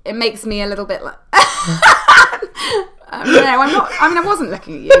it makes me a little bit like I'm not. I mean, I wasn't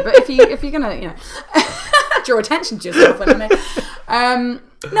looking at you, but if you're gonna, you know. Draw attention to yourself.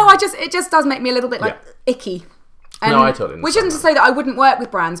 No, it just does make me a little bit icky. No, I totally understand. Which isn't to say that I wouldn't work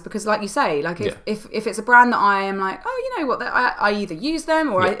with brands, because like you say, like if it's a brand that I am like, oh, you know what, I either use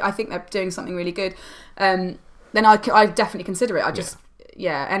them or I think they're doing something really good, then I definitely consider it. I just,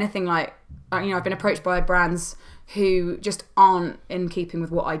 anything like, I've been approached by brands who just aren't in keeping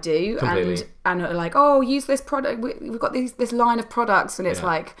with what I do. Completely. And are like, oh, use this product. We've got this line of products, and it's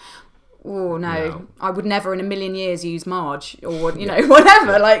like, oh no, I would never in a million years use Marge or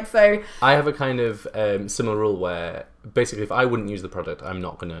whatever. Like, so I have a kind of similar rule where basically if I wouldn't use the product, I'm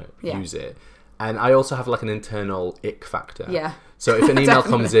not going to use it. And I also have like an internal ick factor. Yeah. So if an email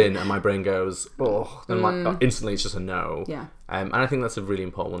comes in and my brain goes, oh, then like instantly it's just a no. Yeah. And I think that's a really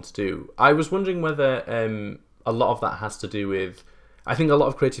important one to do. I was wondering whether a lot of that has to do with, I think a lot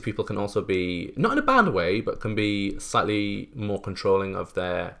of creative people can also be, not in a bad way, but can be slightly more controlling of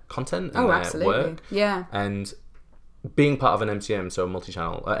their content and their work. Yeah. And being part of an MCN, so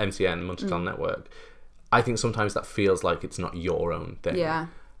multi-channel, multi-channel network, I think sometimes that feels like it's not your own thing. Yeah.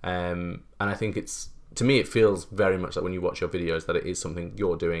 And I think to me, it feels very much like when you watch your videos that it is something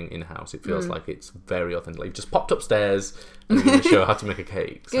you're doing in-house. It feels like it's very authentic. Like you've just popped upstairs and you're going to show how to make a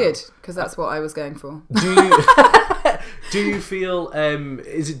cake. So. Good, because that's what I was going for. Do you feel,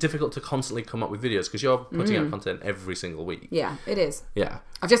 is it difficult to constantly come up with videos? Because you're putting out content every single week. Yeah, it is. Yeah.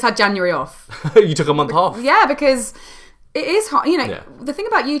 I've just had January off. You took a month off? Yeah, because it is hard. The thing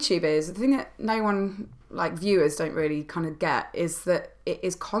about YouTube is, the thing that no one, like viewers don't really kind of get, is that it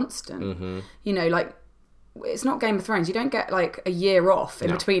is constant. Mm-hmm. It's not Game of Thrones. You don't get like a year off in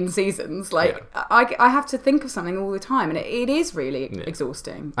between seasons. Like I have to think of something all the time, and it is really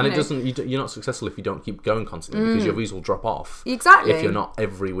exhausting. And you're not successful if you don't keep going constantly, because your views will drop off. Exactly. If you're not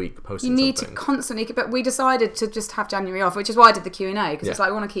every week posting. You need something. to constantly. But we decided to just have January off, which is why I did the Q&A, because it's like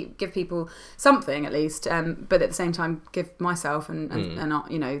I want to give people something at least, but at the same time give myself and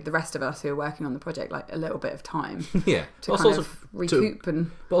the rest of us who are working on the project like a little bit of time. Yeah. To kind of recoup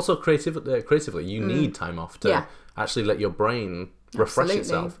But also creatively, you need time off to actually let your brain refresh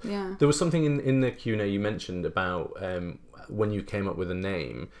itself. Yeah. There was something in the Q&A you mentioned about when you came up with a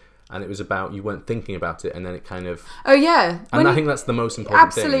name, and it was about you weren't thinking about it, and then it kind of... Oh, yeah. And I think that's the most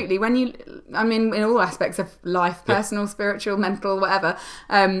important thing. Absolutely. When you... I mean, in all aspects of life, personal, spiritual, mental, whatever,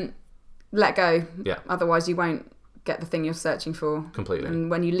 let go. Yeah. Otherwise, you won't get the thing you're searching for. Completely.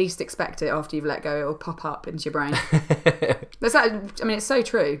 And when you least expect it, after you've let go, it'll pop up into your brain. It's so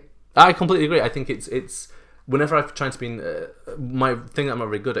true. I completely agree. I think it's whenever I've tried to be my thing that I'm not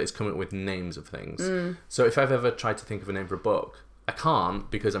very good at is coming up with names of things. So if I've ever tried to think of a name for a book, I can't,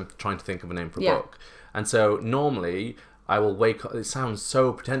 because I'm trying to think of a name for a book. And so normally I will wake up, it sounds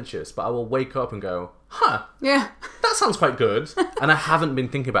so pretentious, but I will wake up and go, that sounds quite good. And I haven't been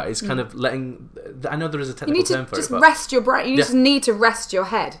thinking about it. It's kind of letting, I know there is a technical term for it. You need to just rest your brain. You just need to rest your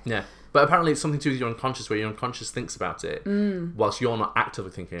head. Yeah. But apparently it's something to do with your unconscious, where your unconscious thinks about it whilst you're not actively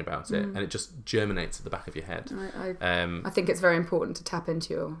thinking about it, and it just germinates at the back of your head. I think it's very important to tap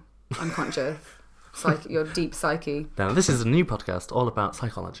into your unconscious, your deep psyche. Now, this is a new podcast all about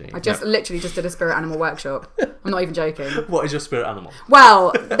psychology. I literally just did a spirit animal workshop. I'm not even joking. What is your spirit animal?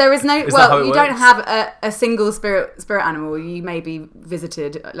 Well, there is no... you don't have a single spirit animal. You may be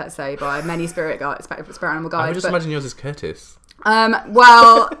visited, let's say, by many spirit animal guides. I would just imagine yours is Curtis.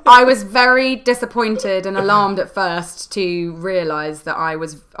 Well, I was very disappointed and alarmed at first to realise that I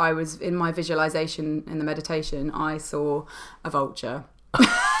was in my visualisation in the meditation, I saw a vulture.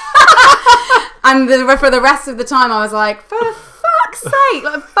 And for the rest of the time I was like, for fuck's sake,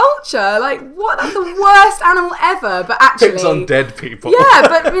 like a vulture, like what? That's the worst animal ever. But actually, picks on dead people. Yeah,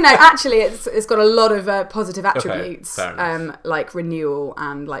 but actually, it's got a lot of positive attributes, like renewal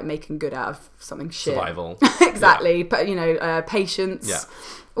and like making good out of something shit. Survival, exactly. But patience. Yeah.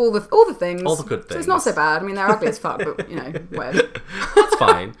 All the things. All the good things. So it's not so bad. I mean, they're ugly as fuck, but whatever. That's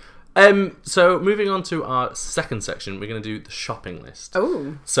fine. So moving on to our second section, we're going to do the shopping list.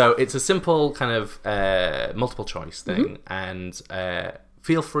 Oh. So it's a simple kind of multiple choice thing, and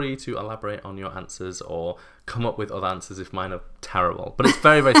feel free to elaborate on your answers or come up with other answers if mine are terrible. But it's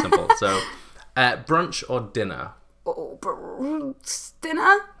very, very simple. So brunch or dinner? Oh,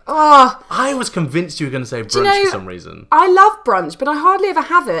 dinner? Oh, I was convinced you were going to say brunch for some reason. I love brunch, but I hardly ever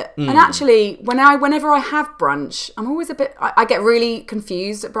have it. And actually, whenever I have brunch, I'm always I get really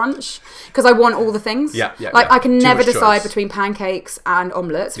confused at brunch because I want all the things. I can never decide between pancakes and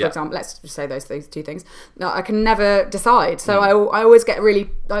omelettes, for example. Let's just say those two things. No, I can never decide. So I always get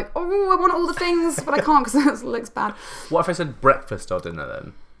really like, oh, I want all the things, but I can't because it looks bad. What if I said breakfast or dinner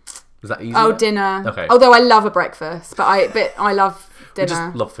then? Is that easier? Oh, dinner. Okay. Although I love a breakfast, but I love dinner. We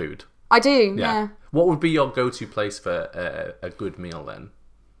just love food. I do, yeah. What would be your go-to place for a good meal then?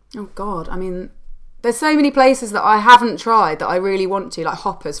 Oh, God. I mean, there's so many places that I haven't tried that I really want to, like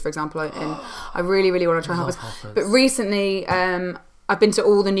Hoppers, for example. I really, really want to try Hoppers. But recently, I've been to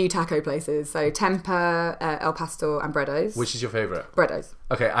all the new taco places. So Temper, El Pastor, and Bredo's. Which is your favourite? Bredo's.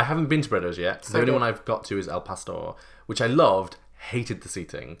 Okay, I haven't been to Bredo's yet. So the only one I've got to is El Pastor, which I loved. Hated the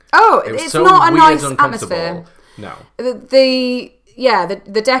seating. Oh, it was it's so not a weird nice and uncomfortable. atmosphere. No.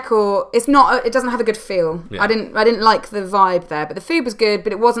 The decor, it's not. It doesn't have a good feel. Yeah. I didn't like the vibe there, but the food was good.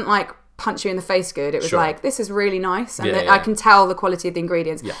 But it wasn't like punch you in the face good. It was like, this is really nice, and I can tell the quality of the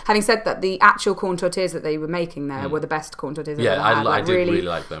ingredients. Yeah. Having said that, the actual corn tortillas that they were making there were the best corn tortillas I've ever had. I did really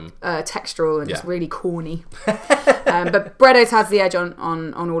like them. Textural and just really corny. But Bredo's has the edge on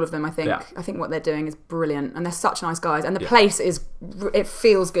all of them. I think. Yeah. I think what they're doing is brilliant, and they're such nice guys. And the place it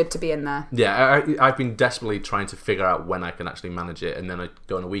feels good to be in there. Yeah, I've been desperately trying to figure out when I can actually manage it, and then I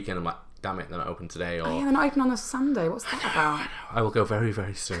go on a weekend and I'm like, damn it, they're not open today. Or they're not open on a Sunday. What's that about? I will go very,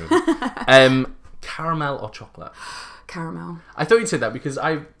 very soon. Caramel or chocolate? Caramel. I thought you'd say that because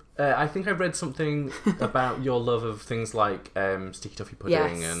I think I read something about your love of things like sticky toffee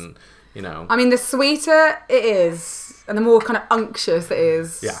pudding and, you know. I mean, the sweeter it is and the more kind of unctuous it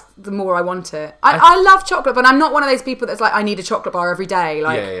is, the more I want it. I love chocolate, but I'm not one of those people that's like, I need a chocolate bar every day.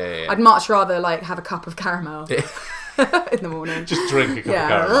 Like, I'd much rather like have a cup of caramel. In the morning. Just drink a cup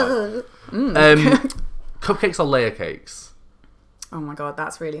of caramel. Cupcakes or layer cakes? Oh my God,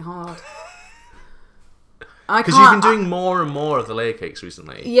 that's really hard. Because you've been doing more and more of the layer cakes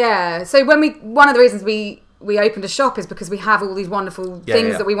recently. Yeah. So one of the reasons we opened a shop is because we have all these wonderful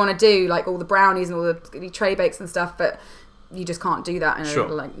things that we want to do, like all the brownies and all the tray bakes and stuff, but you just can't do that in a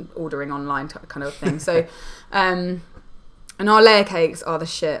like ordering online kind of thing. So, and our layer cakes are the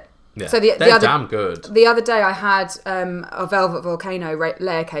shit. Yeah, so they're damn good. The other day I had a Velvet Volcano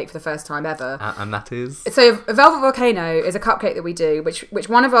layer cake for the first time ever. And that is? So a Velvet Volcano is a cupcake that we do, which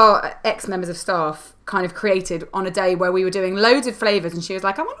one of our ex-members of staff kind of created on a day where we were doing loads of flavours, and she was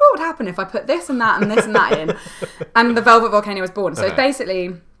like, I wonder what would happen if I put this and that and this and that in. And the Velvet Volcano was born. So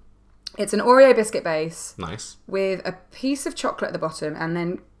basically, it's an Oreo biscuit base. Nice. With a piece of chocolate at the bottom, and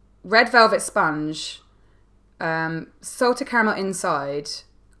then red velvet sponge, salted caramel inside,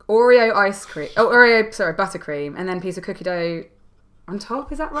 Oreo buttercream, and then a piece of cookie dough on top.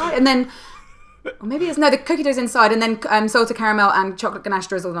 Is that right? And then, or maybe it's the cookie dough's inside, and then salted caramel and chocolate ganache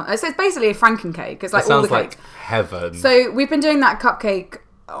drizzled on. So it's basically a Frankencake. It's like all the cake. Like heaven. So we've been doing that cupcake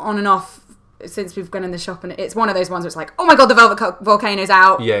on and off since we've gone in the shop, and it's one of those ones where it's like, oh my God, the Velvet Volcano's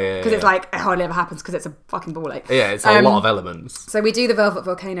out. Because it's like, it hardly ever happens because it's a fucking ball ache. Yeah, it's a lot of elements. So we do the Velvet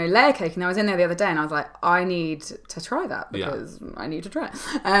Volcano layer cake, and I was in there the other day and I was like, I need to try that because I need to try it.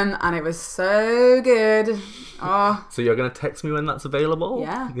 And it was so good. Oh. So you're going to text me when that's available?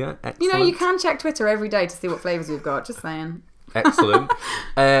 Yeah. Yeah, excellent. You know, you can check Twitter every day to see what flavours we've got, just saying. Excellent.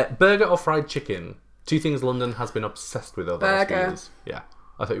 Burger or fried chicken? Two things London has been obsessed with over the last few years. Yeah.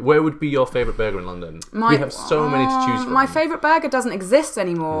 I thought, where would be your favourite burger in London? We have so many to choose from. My favourite burger doesn't exist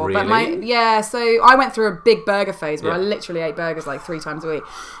anymore. Really? But so I went through a big burger phase where I literally ate burgers like 3 times a week.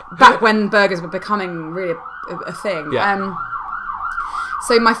 Back when burgers were becoming really a thing. Yeah.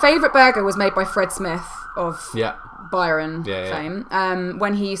 So my favourite burger was made by Fred Smith of Byron fame.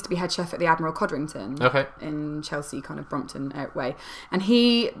 When he used to be head chef at the Admiral Codrington in Chelsea, kind of Brompton way. And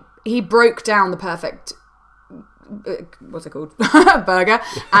he broke down the perfect what's it called burger,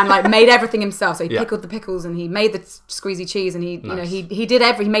 and like made everything himself. So he pickled the pickles, and he made the squeezy cheese, and he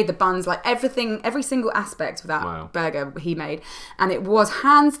he made the buns, like every single aspect of that burger he made, and it was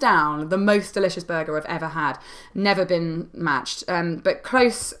hands down the most delicious burger I've ever had. Never been matched. But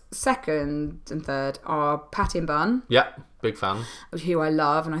close second and third are Patty and Bun. Big fan. Who I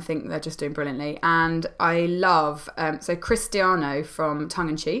love, and I think they're just doing brilliantly. And I love so Cristiano from Tongue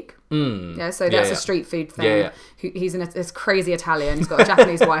and Cheek. So that's a street food thing. He's this crazy Italian. He's got a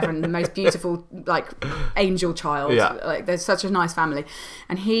Japanese wife and the most beautiful like angel child. Like they're such a nice family.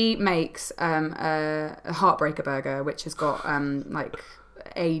 And he makes a heartbreaker burger, which has got like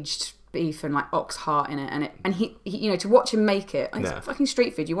aged beef and like ox heart in it, and he you know, to watch him make it, like, it's fucking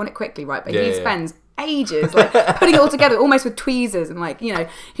street food, you want it quickly, right? But he spends ages like putting it all together, almost with tweezers, and like, you know,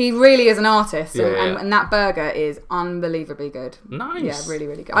 he really is an artist. And that burger is unbelievably good. Nice. Really,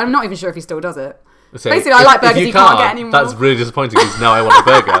 really good. I'm not even sure if he still does it. So basically, I like burgers you can't get anymore. That's really disappointing because now I want a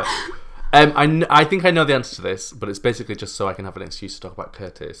burger. I think I know the answer to this, but it's basically just so I can have an excuse to talk about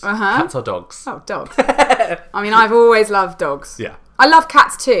Curtis. Cats or dogs? Oh, dogs. I mean, I've always loved dogs. Yeah. I love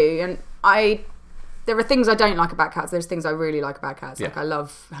cats too, and I there are things I don't like about cats. There's things I really like about cats. Like Yeah. I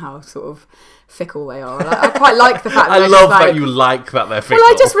love how sort of fickle they are. Like, I quite like the fact that I they're love just, like, that you like that they're fickle.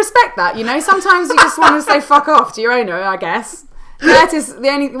 well, I just respect that, you know. Sometimes you just want to say fuck off to your owner, I guess. Curtis,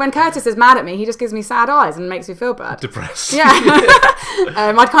 when Curtis is mad at me, he just gives me sad eyes and makes me feel bad. Depressed. Yeah.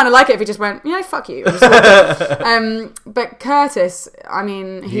 I'd kind of like it if he just went, fuck you. And just walked off. But Curtis, I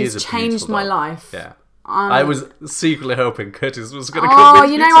mean, He is he's a changed beautiful my dog. life. Yeah. I was secretly hoping Curtis was going to come Oh, with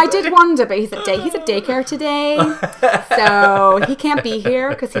you you know, I today. did wonder, but he's at daycare today, so he can't be here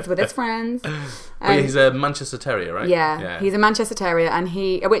because he's with his friends. But he's a Manchester Terrier, right? Yeah, he's a Manchester Terrier, and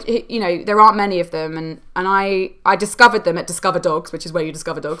you know, there aren't many of them, and I discovered them at Discover Dogs, which is where you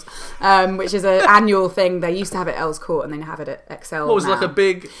discover dogs, which is an annual thing. They used to have it at Earls Court, and they have it at Excel. What was it, now. like a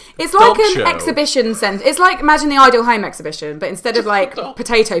big It's like dog an show? exhibition centre. It's like, imagine the Ideal Home exhibition, but instead of like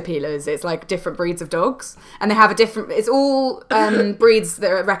potato peelers, it's like different breeds of dogs, and they have a different. It's all breeds that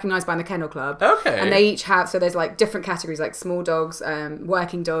are recognised by the Kennel Club. Okay. And they each have, so there's like different categories, like small dogs,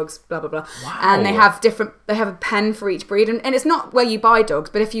 working dogs, blah blah blah. Wow. And they have different. They have a pen for each breed, and it's not where you buy dogs,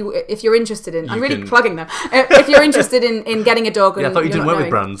 but if you're interested in, I'm really can- plugging them. If you're interested in getting a dog, and Yeah, I thought you you're didn't not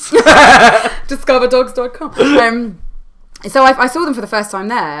work with knowing- brands. discoverdogs.com. So I saw them for the first time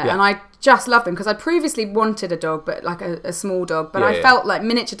there, Yeah. and I just loved them because I previously wanted a dog, but like a small dog. But Yeah, I yeah. felt like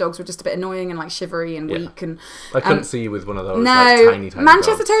miniature dogs were just a bit annoying and like shivery and Yeah. weak. And I couldn't see you with one of those no, like, tiny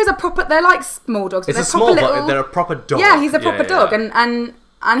Manchester dogs. Terriers are proper. They're like small dogs. But It's a they're proper small little, dog. They're a proper dog. Yeah, he's a proper dog, yeah.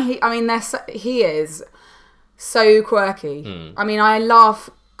 and he. I mean, he is so quirky. Hmm. I mean, I laugh.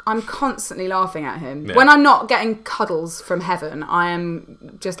 I'm constantly laughing at him. Yeah. When I'm not getting cuddles from heaven, I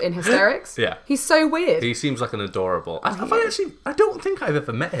am just in hysterics. Yeah. He's so weird. He seems like an adorable. I don't think I've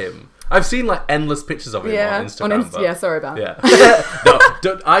ever met him. I've seen like endless pictures of him on Instagram. but- yeah, sorry about that.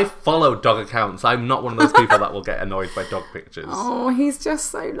 No, I follow dog accounts. I'm not one of those people that will get annoyed by dog pictures. Oh, he's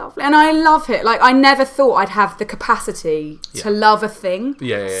just so lovely. And I love it. Like, I never thought I'd have the capacity to love a thing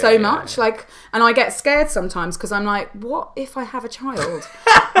so much. Yeah. Like, and I get scared sometimes because I'm like, what if I have a child?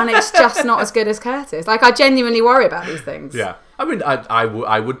 And it's just not as good as Curtis. Like, I genuinely worry about these things. Yeah. I mean,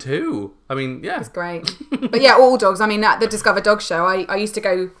 I would too. I mean, yeah. It's great. But yeah, all dogs. I mean, at the Discover Dog Show, I used to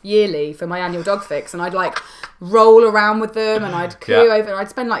go yearly for my annual dog fix, and I'd like roll around with them, and I'd coo over, and I'd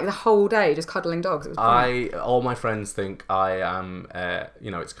spend like the whole day just cuddling dogs. It was brilliant. All my friends think I am,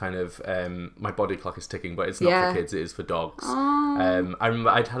 it's kind of, my body clock is ticking, but it's not for kids, it is for dogs. I remember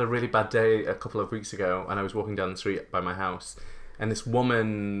I'd had a really bad day a couple of weeks ago, and I was walking down the street by my house, and this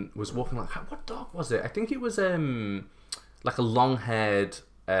woman was walking like, what dog was it? I think it was, like a long-haired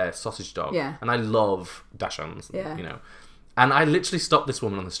sausage dog. Yeah. And I love Dachshunds, Yeah. you know. And I literally stopped this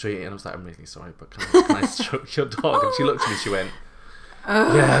woman on the street, and I was like, I'm really sorry, but can I stroke your dog? And she looked at me, she went,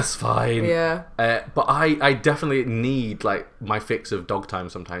 yes, fine. Yeah. But I definitely need like my fix of dog time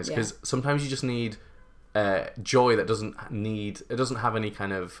sometimes, because sometimes you just need joy that doesn't have any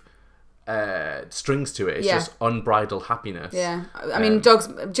kind of strings to it. It's just unbridled happiness. Yeah, I mean, dogs.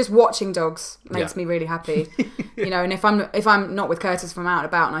 Just watching dogs makes me really happy. You know, and if I'm not with Curtis, if I'm out and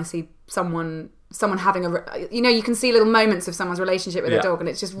about and I see someone having you can see little moments of someone's relationship with their dog, and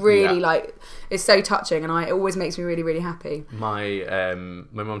it's just really like, it's so touching, and it always makes me really, really happy. My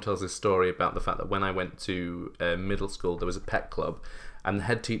mum tells this story about the fact that when I went to middle school, there was a pet club, and the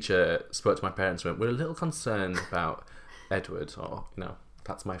head teacher spoke to my parents and went, we're a little concerned about Edward, or, you know,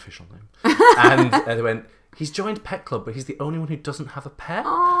 that's my official name. And they went, he's joined pet club, but he's the only one who doesn't have a pet.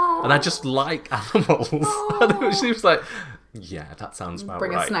 Aww. And I just like animals. And she was like, yeah, that sounds about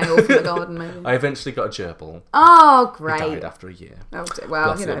Bring right. a snail from the garden, maybe. I eventually got a gerbil. Oh, He great. died after a year. Oh,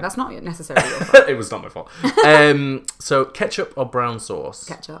 well, Bless him. that's not necessarily your fault. It was not my fault. So ketchup or brown sauce?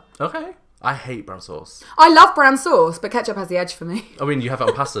 Ketchup. Okay. I hate brown sauce. I love brown sauce, but ketchup has the edge for me. I mean, you have it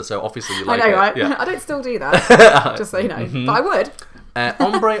on pasta, so obviously you I like know, it. right? Yeah. I don't still do that, just so you know. But I would.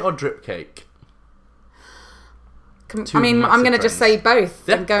 Ombre or drip cake? Two I mean, I'm massive going to just trends. say both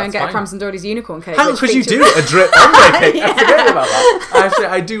Yeah, and go and that's get fine. a Crumbs and Doilies unicorn cake. How which could you features- do a drip ombre cake? I forget about that. Actually,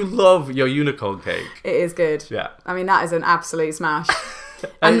 I do love your unicorn cake. It is good. Yeah. I mean, that is an absolute smash.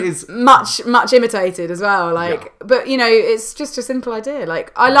 And And it is much imitated as well. Like, Yeah. but you know, it's just a simple idea.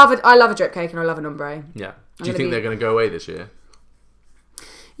 Like, I love a drip cake and I love an ombre. yeah. Do I'm you gonna think be- they're going to go away this year?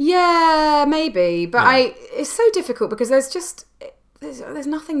 Yeah, maybe. But Yeah. it's so difficult because there's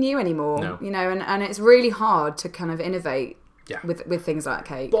nothing new anymore. No. You know, and it's really hard to kind of innovate Yeah. with things like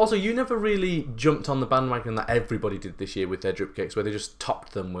cake. But also, you never really jumped on the bandwagon that everybody did this year with their drip cakes, where they just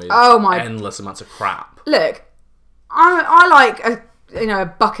topped them with endless amounts of crap. Look, I like a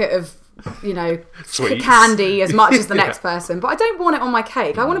bucket of Sweets. candy as much as the next person, but I don't want it on my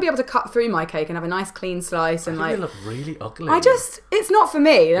cake. I want to be able to cut through my cake and have a nice clean slice and They look really ugly. it's not for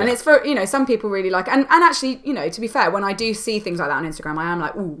me, and it's for some people really like and actually to be fair, when I do see things like that on Instagram, I am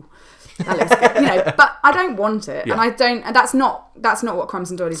like, ooh, that looks good, but I don't want it, and that's not what Crumbs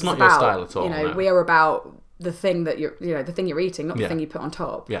and Doilies is about. It's not your style at all. No. We are about the thing that you're eating, not the thing you put on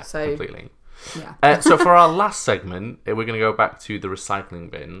top. Yeah, so completely. Yeah. So for our last segment, we're going to go back to the recycling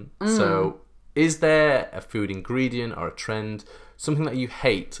bin. So is there a food ingredient or a trend, something that you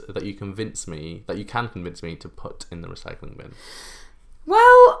hate that you can convince me to put in the recycling bin?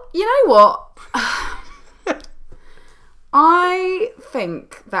 Well, you know what? I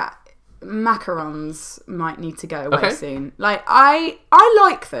think that macarons might need to go away soon. Like, I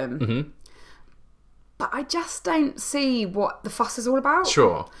like them, but I just don't see what the fuss is all about.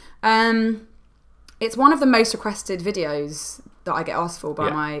 Sure. It's one of the most requested videos that I get asked for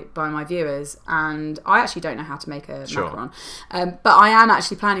by my viewers, and I actually don't know how to make a macaron. But I am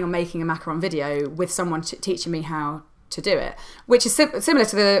actually planning on making a macaron video with someone teaching me how to do it, which is similar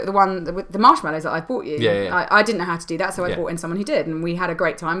to the one with the marshmallows that I bought you. I didn't know how to do that, so I brought in someone who did, and we had a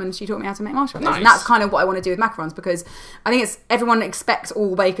great time, and she taught me how to make marshmallows. Nice. And that's kind of what I want to do with macarons, because I think everyone expects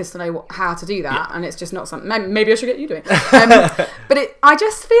all bakers to know how to do that, and it's just not something. Maybe I should get you doing. But I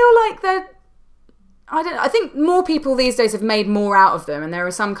just feel like I think more people these days have made more out of them, and there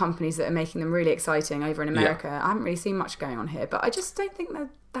are some companies that are making them really exciting over in America. I haven't really seen much going on here, but I just don't think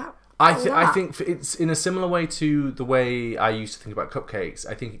that. I think it's in a similar way to the way I used to think about cupcakes.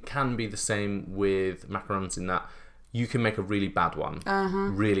 I think it can be the same with macarons, in that you can make a really bad one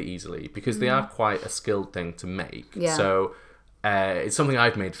really easily, because they are quite a skilled thing to make. Yeah. So it's something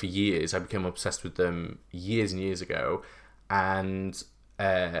I've made for years. I became obsessed with them years and years ago, and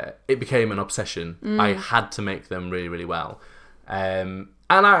it became an obsession. I had to make them really, really well. And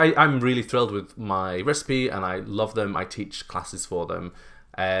I'm really thrilled with my recipe, and I love them. I teach classes for them.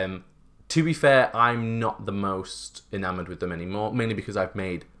 To be fair, I'm not the most enamoured with them anymore, mainly because I've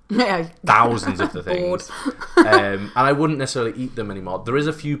made thousands of the things. And I wouldn't necessarily eat them anymore. There is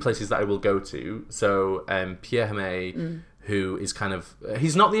a few places that I will go to. So Pierre Hermé, who is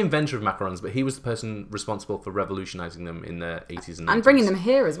he's not the inventor of macarons, but he was the person responsible for revolutionising them in the 80s and 90s. And bringing them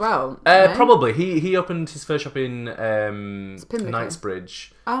here as well. Probably. He opened his first shop in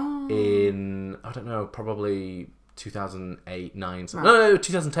Knightsbridge in, I don't know, probably 2008, 9, no,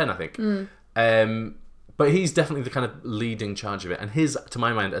 2010, I think. But he's definitely the kind of leading charge of it, and his, to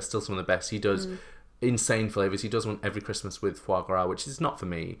my mind, are still some of the best. He does insane flavours. He does one every Christmas with foie gras, which is not for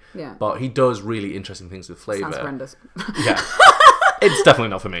me, but he does really interesting things with flavour. Sounds horrendous. Yeah, it's definitely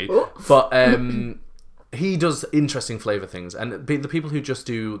not for me. But he does interesting flavour things, and the people who just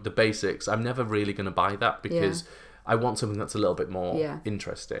do the basics, I'm never really going to buy that, because I want something that's a little bit more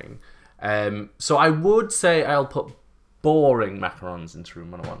interesting. So I would say I'll put boring macarons into Room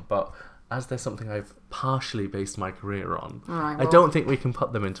 101, but as there's something I've partially based my career on, I don't think we can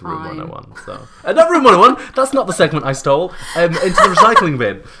put them into Room 101. So not Room 101, that's not the segment I stole, into the recycling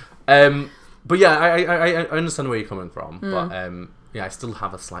bin. But yeah, I understand where you're coming from, but I still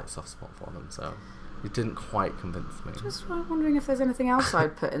have a slight soft spot for them, so it didn't quite convince me. Just wondering if there's anything else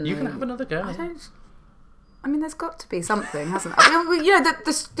I'd put in there. You can have another go. I mean, there's got to be something, hasn't there?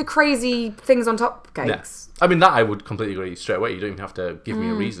 The crazy things on top cakes. Yeah. I mean, that I would completely agree straight away. You don't even have to give me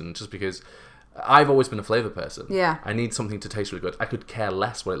a reason, just because I've always been a flavour person. Yeah. I need something to taste really good. I could care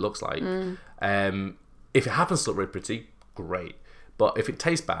less what it looks like. If it happens to look really pretty, great. But if it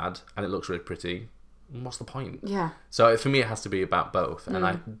tastes bad and it looks really pretty, what's the point? Yeah. So for me, it has to be about both.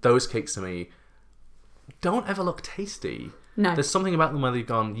 And those cakes to me don't ever look tasty. No. There's something about them where they've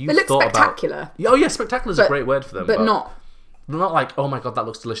gone, they look spectacular. Oh yeah, spectacular is a great word for them. But not like, oh my god, that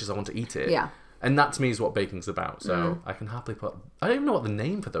looks delicious, I want to eat it. Yeah. And that to me is what baking's about. So I can happily I don't even know what the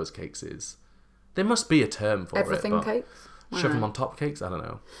name for those cakes is. There must be a term for everything it. Cakes? Shove them on top cakes? I don't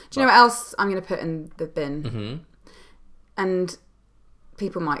know. Do you know what else I'm going to put in the bin? And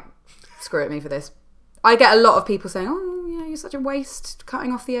people might screw at me for this. I get a lot of people saying, oh, you're such a waste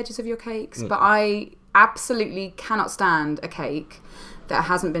cutting off the edges of your cakes. But I absolutely cannot stand a cake that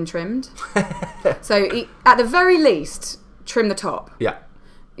hasn't been trimmed. So at the very least, trim the top. Yeah.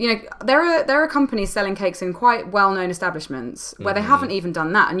 There are companies selling cakes in quite well-known establishments where they haven't even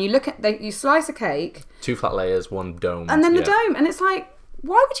done that. And you slice a cake, 2 flat layers, 1 dome, and then the dome, and it's like,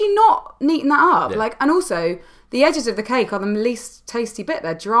 why would you not neaten that up? Yeah. Like, and also the edges of the cake are the least tasty bit.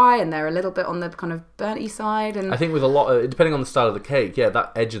 They're dry and they're a little bit on the kind of burnty side. And I think with a lot of, depending on the style of the cake,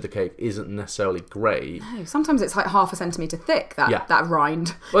 that edge of the cake isn't necessarily great. no, sometimes it's like half a centimetre thick, that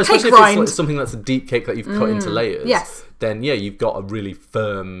rind. Well, especially cake if rind. it's like something that's a deep cake that you've cut into layers. Yes. Then you've got a really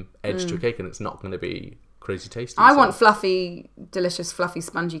firm edge to a cake, and it's not going to be crazy tasty. I want fluffy, delicious, fluffy,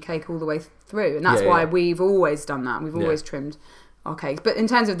 spongy cake all the way through, and that's why we've always done that. We've always trimmed our cakes. But in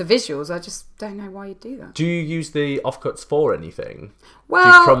terms of the visuals, I just don't know why you'd do that. Do you use the offcuts for anything? Well, do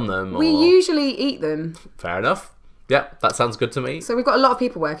you crumb them? we usually eat them. Fair enough. Yeah, that sounds good to me. So we've got a lot of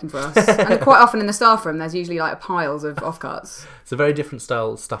people working for us, and quite often in the staff room, there's usually like piles of offcuts. It's a very different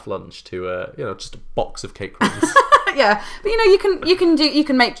style staff lunch to just a box of cake crumbs. Yeah, but you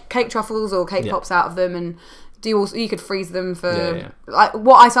can make cake truffles or cake pops out of them, and you could freeze them for like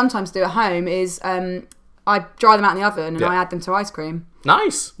what I sometimes do at home is I dry them out in the oven and I add them to ice cream.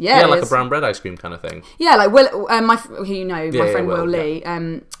 Nice. Yeah, like a brown bread ice cream kind of thing. Yeah, like Will, my friend Will, Will Lee.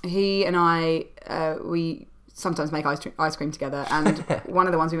 He and I we sometimes make ice cream together, and one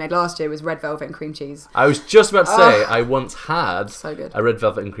of the ones we made last year was red velvet and cream cheese. I was just about to say I once had so good. a red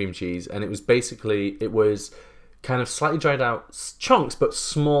velvet and cream cheese, and it was kind of slightly dried out chunks, but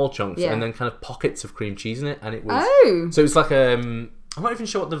small chunks, and then kind of pockets of cream cheese in it, and it was so it's like I'm not even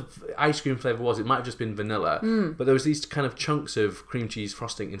sure what the ice cream flavour was. It might have just been vanilla, but there was these kind of chunks of cream cheese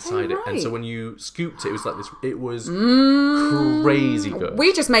frosting inside it, and so when you scooped it, it was like this. It was crazy good.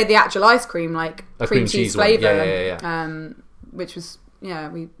 We just made the actual ice cream, like a cream cheese flavour, yeah. Which was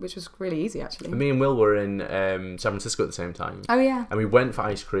which was really easy actually. Me and Will were in San Francisco at the same time. Oh yeah, and we went for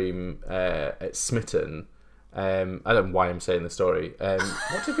ice cream at Smitten. I don't know why I'm saying the story.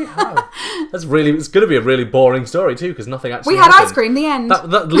 What did we have? It's going to be a really boring story too, because nothing actually we had happened. ice cream. The end.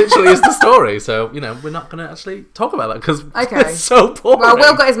 That literally is the story. So we're not going to actually talk about that because it's so boring. Well,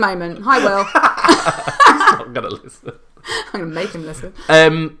 Will got his moment. Hi, Will. He's not going to listen. I'm going to make him listen.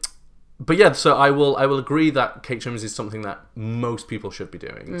 But yeah, so I will agree that cake trimmings is something that most people should be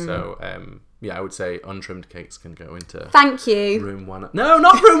doing. So I would say untrimmed cakes can go into. Thank you. Room 1. No,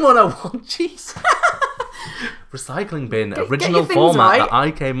 not room 101. Jeez. Recycling bin, original format that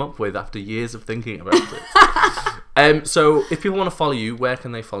I came up with after years of thinking about it. So if people want to follow you, where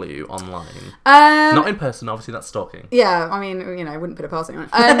can they follow you online? Not in person, obviously that's stalking. Yeah, I mean, I wouldn't put it past anyone.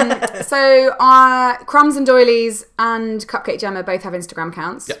 So Crumbs and Doilies and Cupcake Gemma both have Instagram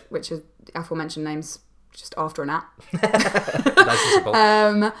accounts, which are aforementioned names just after an app.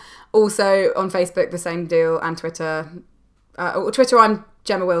 Also on Facebook, the same deal, and Twitter. Twitter, I'm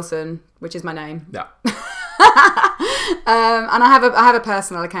Gemma Wilson, which is my name. Yeah. And I have a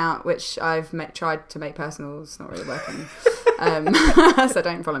personal account which I've tried to make personal. It's not really working, so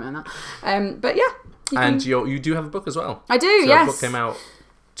don't follow me on that. But yeah, you do have a book as well. I do. So yes, the book came out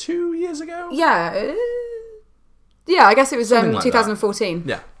 2 years ago. Yeah, I guess it was like 2014.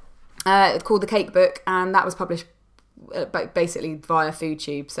 Yeah, it's called The Cake Book, and that was published basically via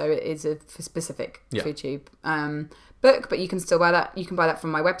FoodTube, so it is a specific FoodTube book, but you can still buy that. You can buy that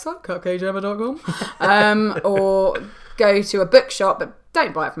from my website, cupcakegemma.com, or go to a bookshop, but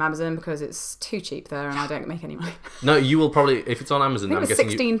don't buy it from Amazon because it's too cheap there, and I don't make any money. No, you will probably, if it's on Amazon, I'm guessing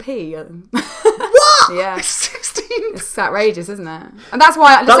 16p. What? Yeah, 16. It's outrageous, isn't it? And that's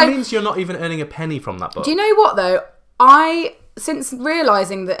why that means you're not even earning a penny from that book. Do you know what though? Since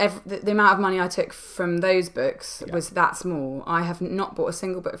realising that the amount of money I took from those books was that small, I have not bought a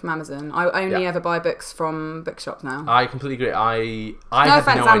single book from Amazon. I only ever buy books from bookshops now. I completely agree. I no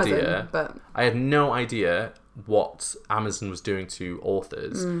had no Amazon, idea. But I had no idea what Amazon was doing to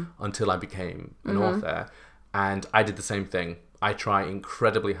authors until I became an author, and I did the same thing. I try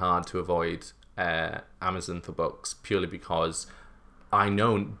incredibly hard to avoid Amazon for books purely because I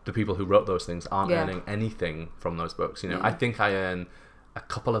know the people who wrote those things aren't earning anything from those books. I think I earn a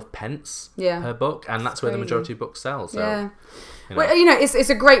couple of pence per book, and that's where the majority of books sell. So, well, it's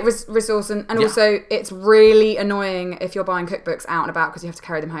a great resource, and also it's really annoying if you're buying cookbooks out and about because you have to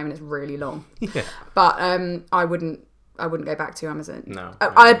carry them home and it's really long. Yeah. But I wouldn't go back to Amazon. No.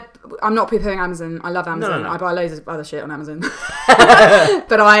 I'm not poo-pooing Amazon. I love Amazon. No. I buy loads of other shit on Amazon.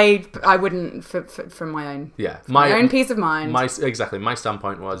 But I wouldn't from my own. Yeah. My own peace of mind. My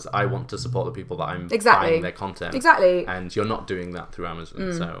standpoint was I want to support the people that I'm buying their content. Exactly. And you're not doing that through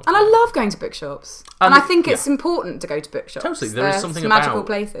Amazon. So. And I love going to bookshops. And I think it's important to go to bookshops. Totally. There is something magical about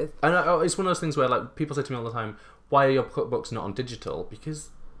places. And it's one of those things where people say to me all the time, why are your cookbooks not on digital? Because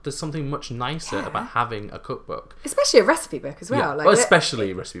there's something much nicer about having a cookbook. Especially a recipe book as well. Yeah. Like, Well,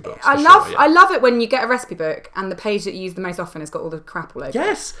 especially recipe books. I love it when you get a recipe book and the page that you use the most often has got all the crap all over it.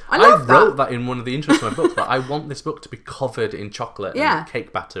 Yes, I love wrote that in one of the intros of my book. That I want this book to be covered in chocolate and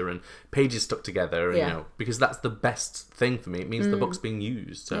cake batter and pages stuck together. And, you know, because that's the best thing for me. It means the book's being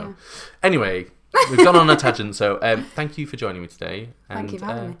used. So, anyway, we've gone on a tangent. So, thank you for joining me today. And, Thank you for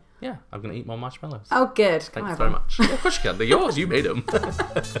having me. Yeah, I'm going to eat more marshmallows. Oh, good. Thanks very much. Yeah, of course you can. They're yours. You made them.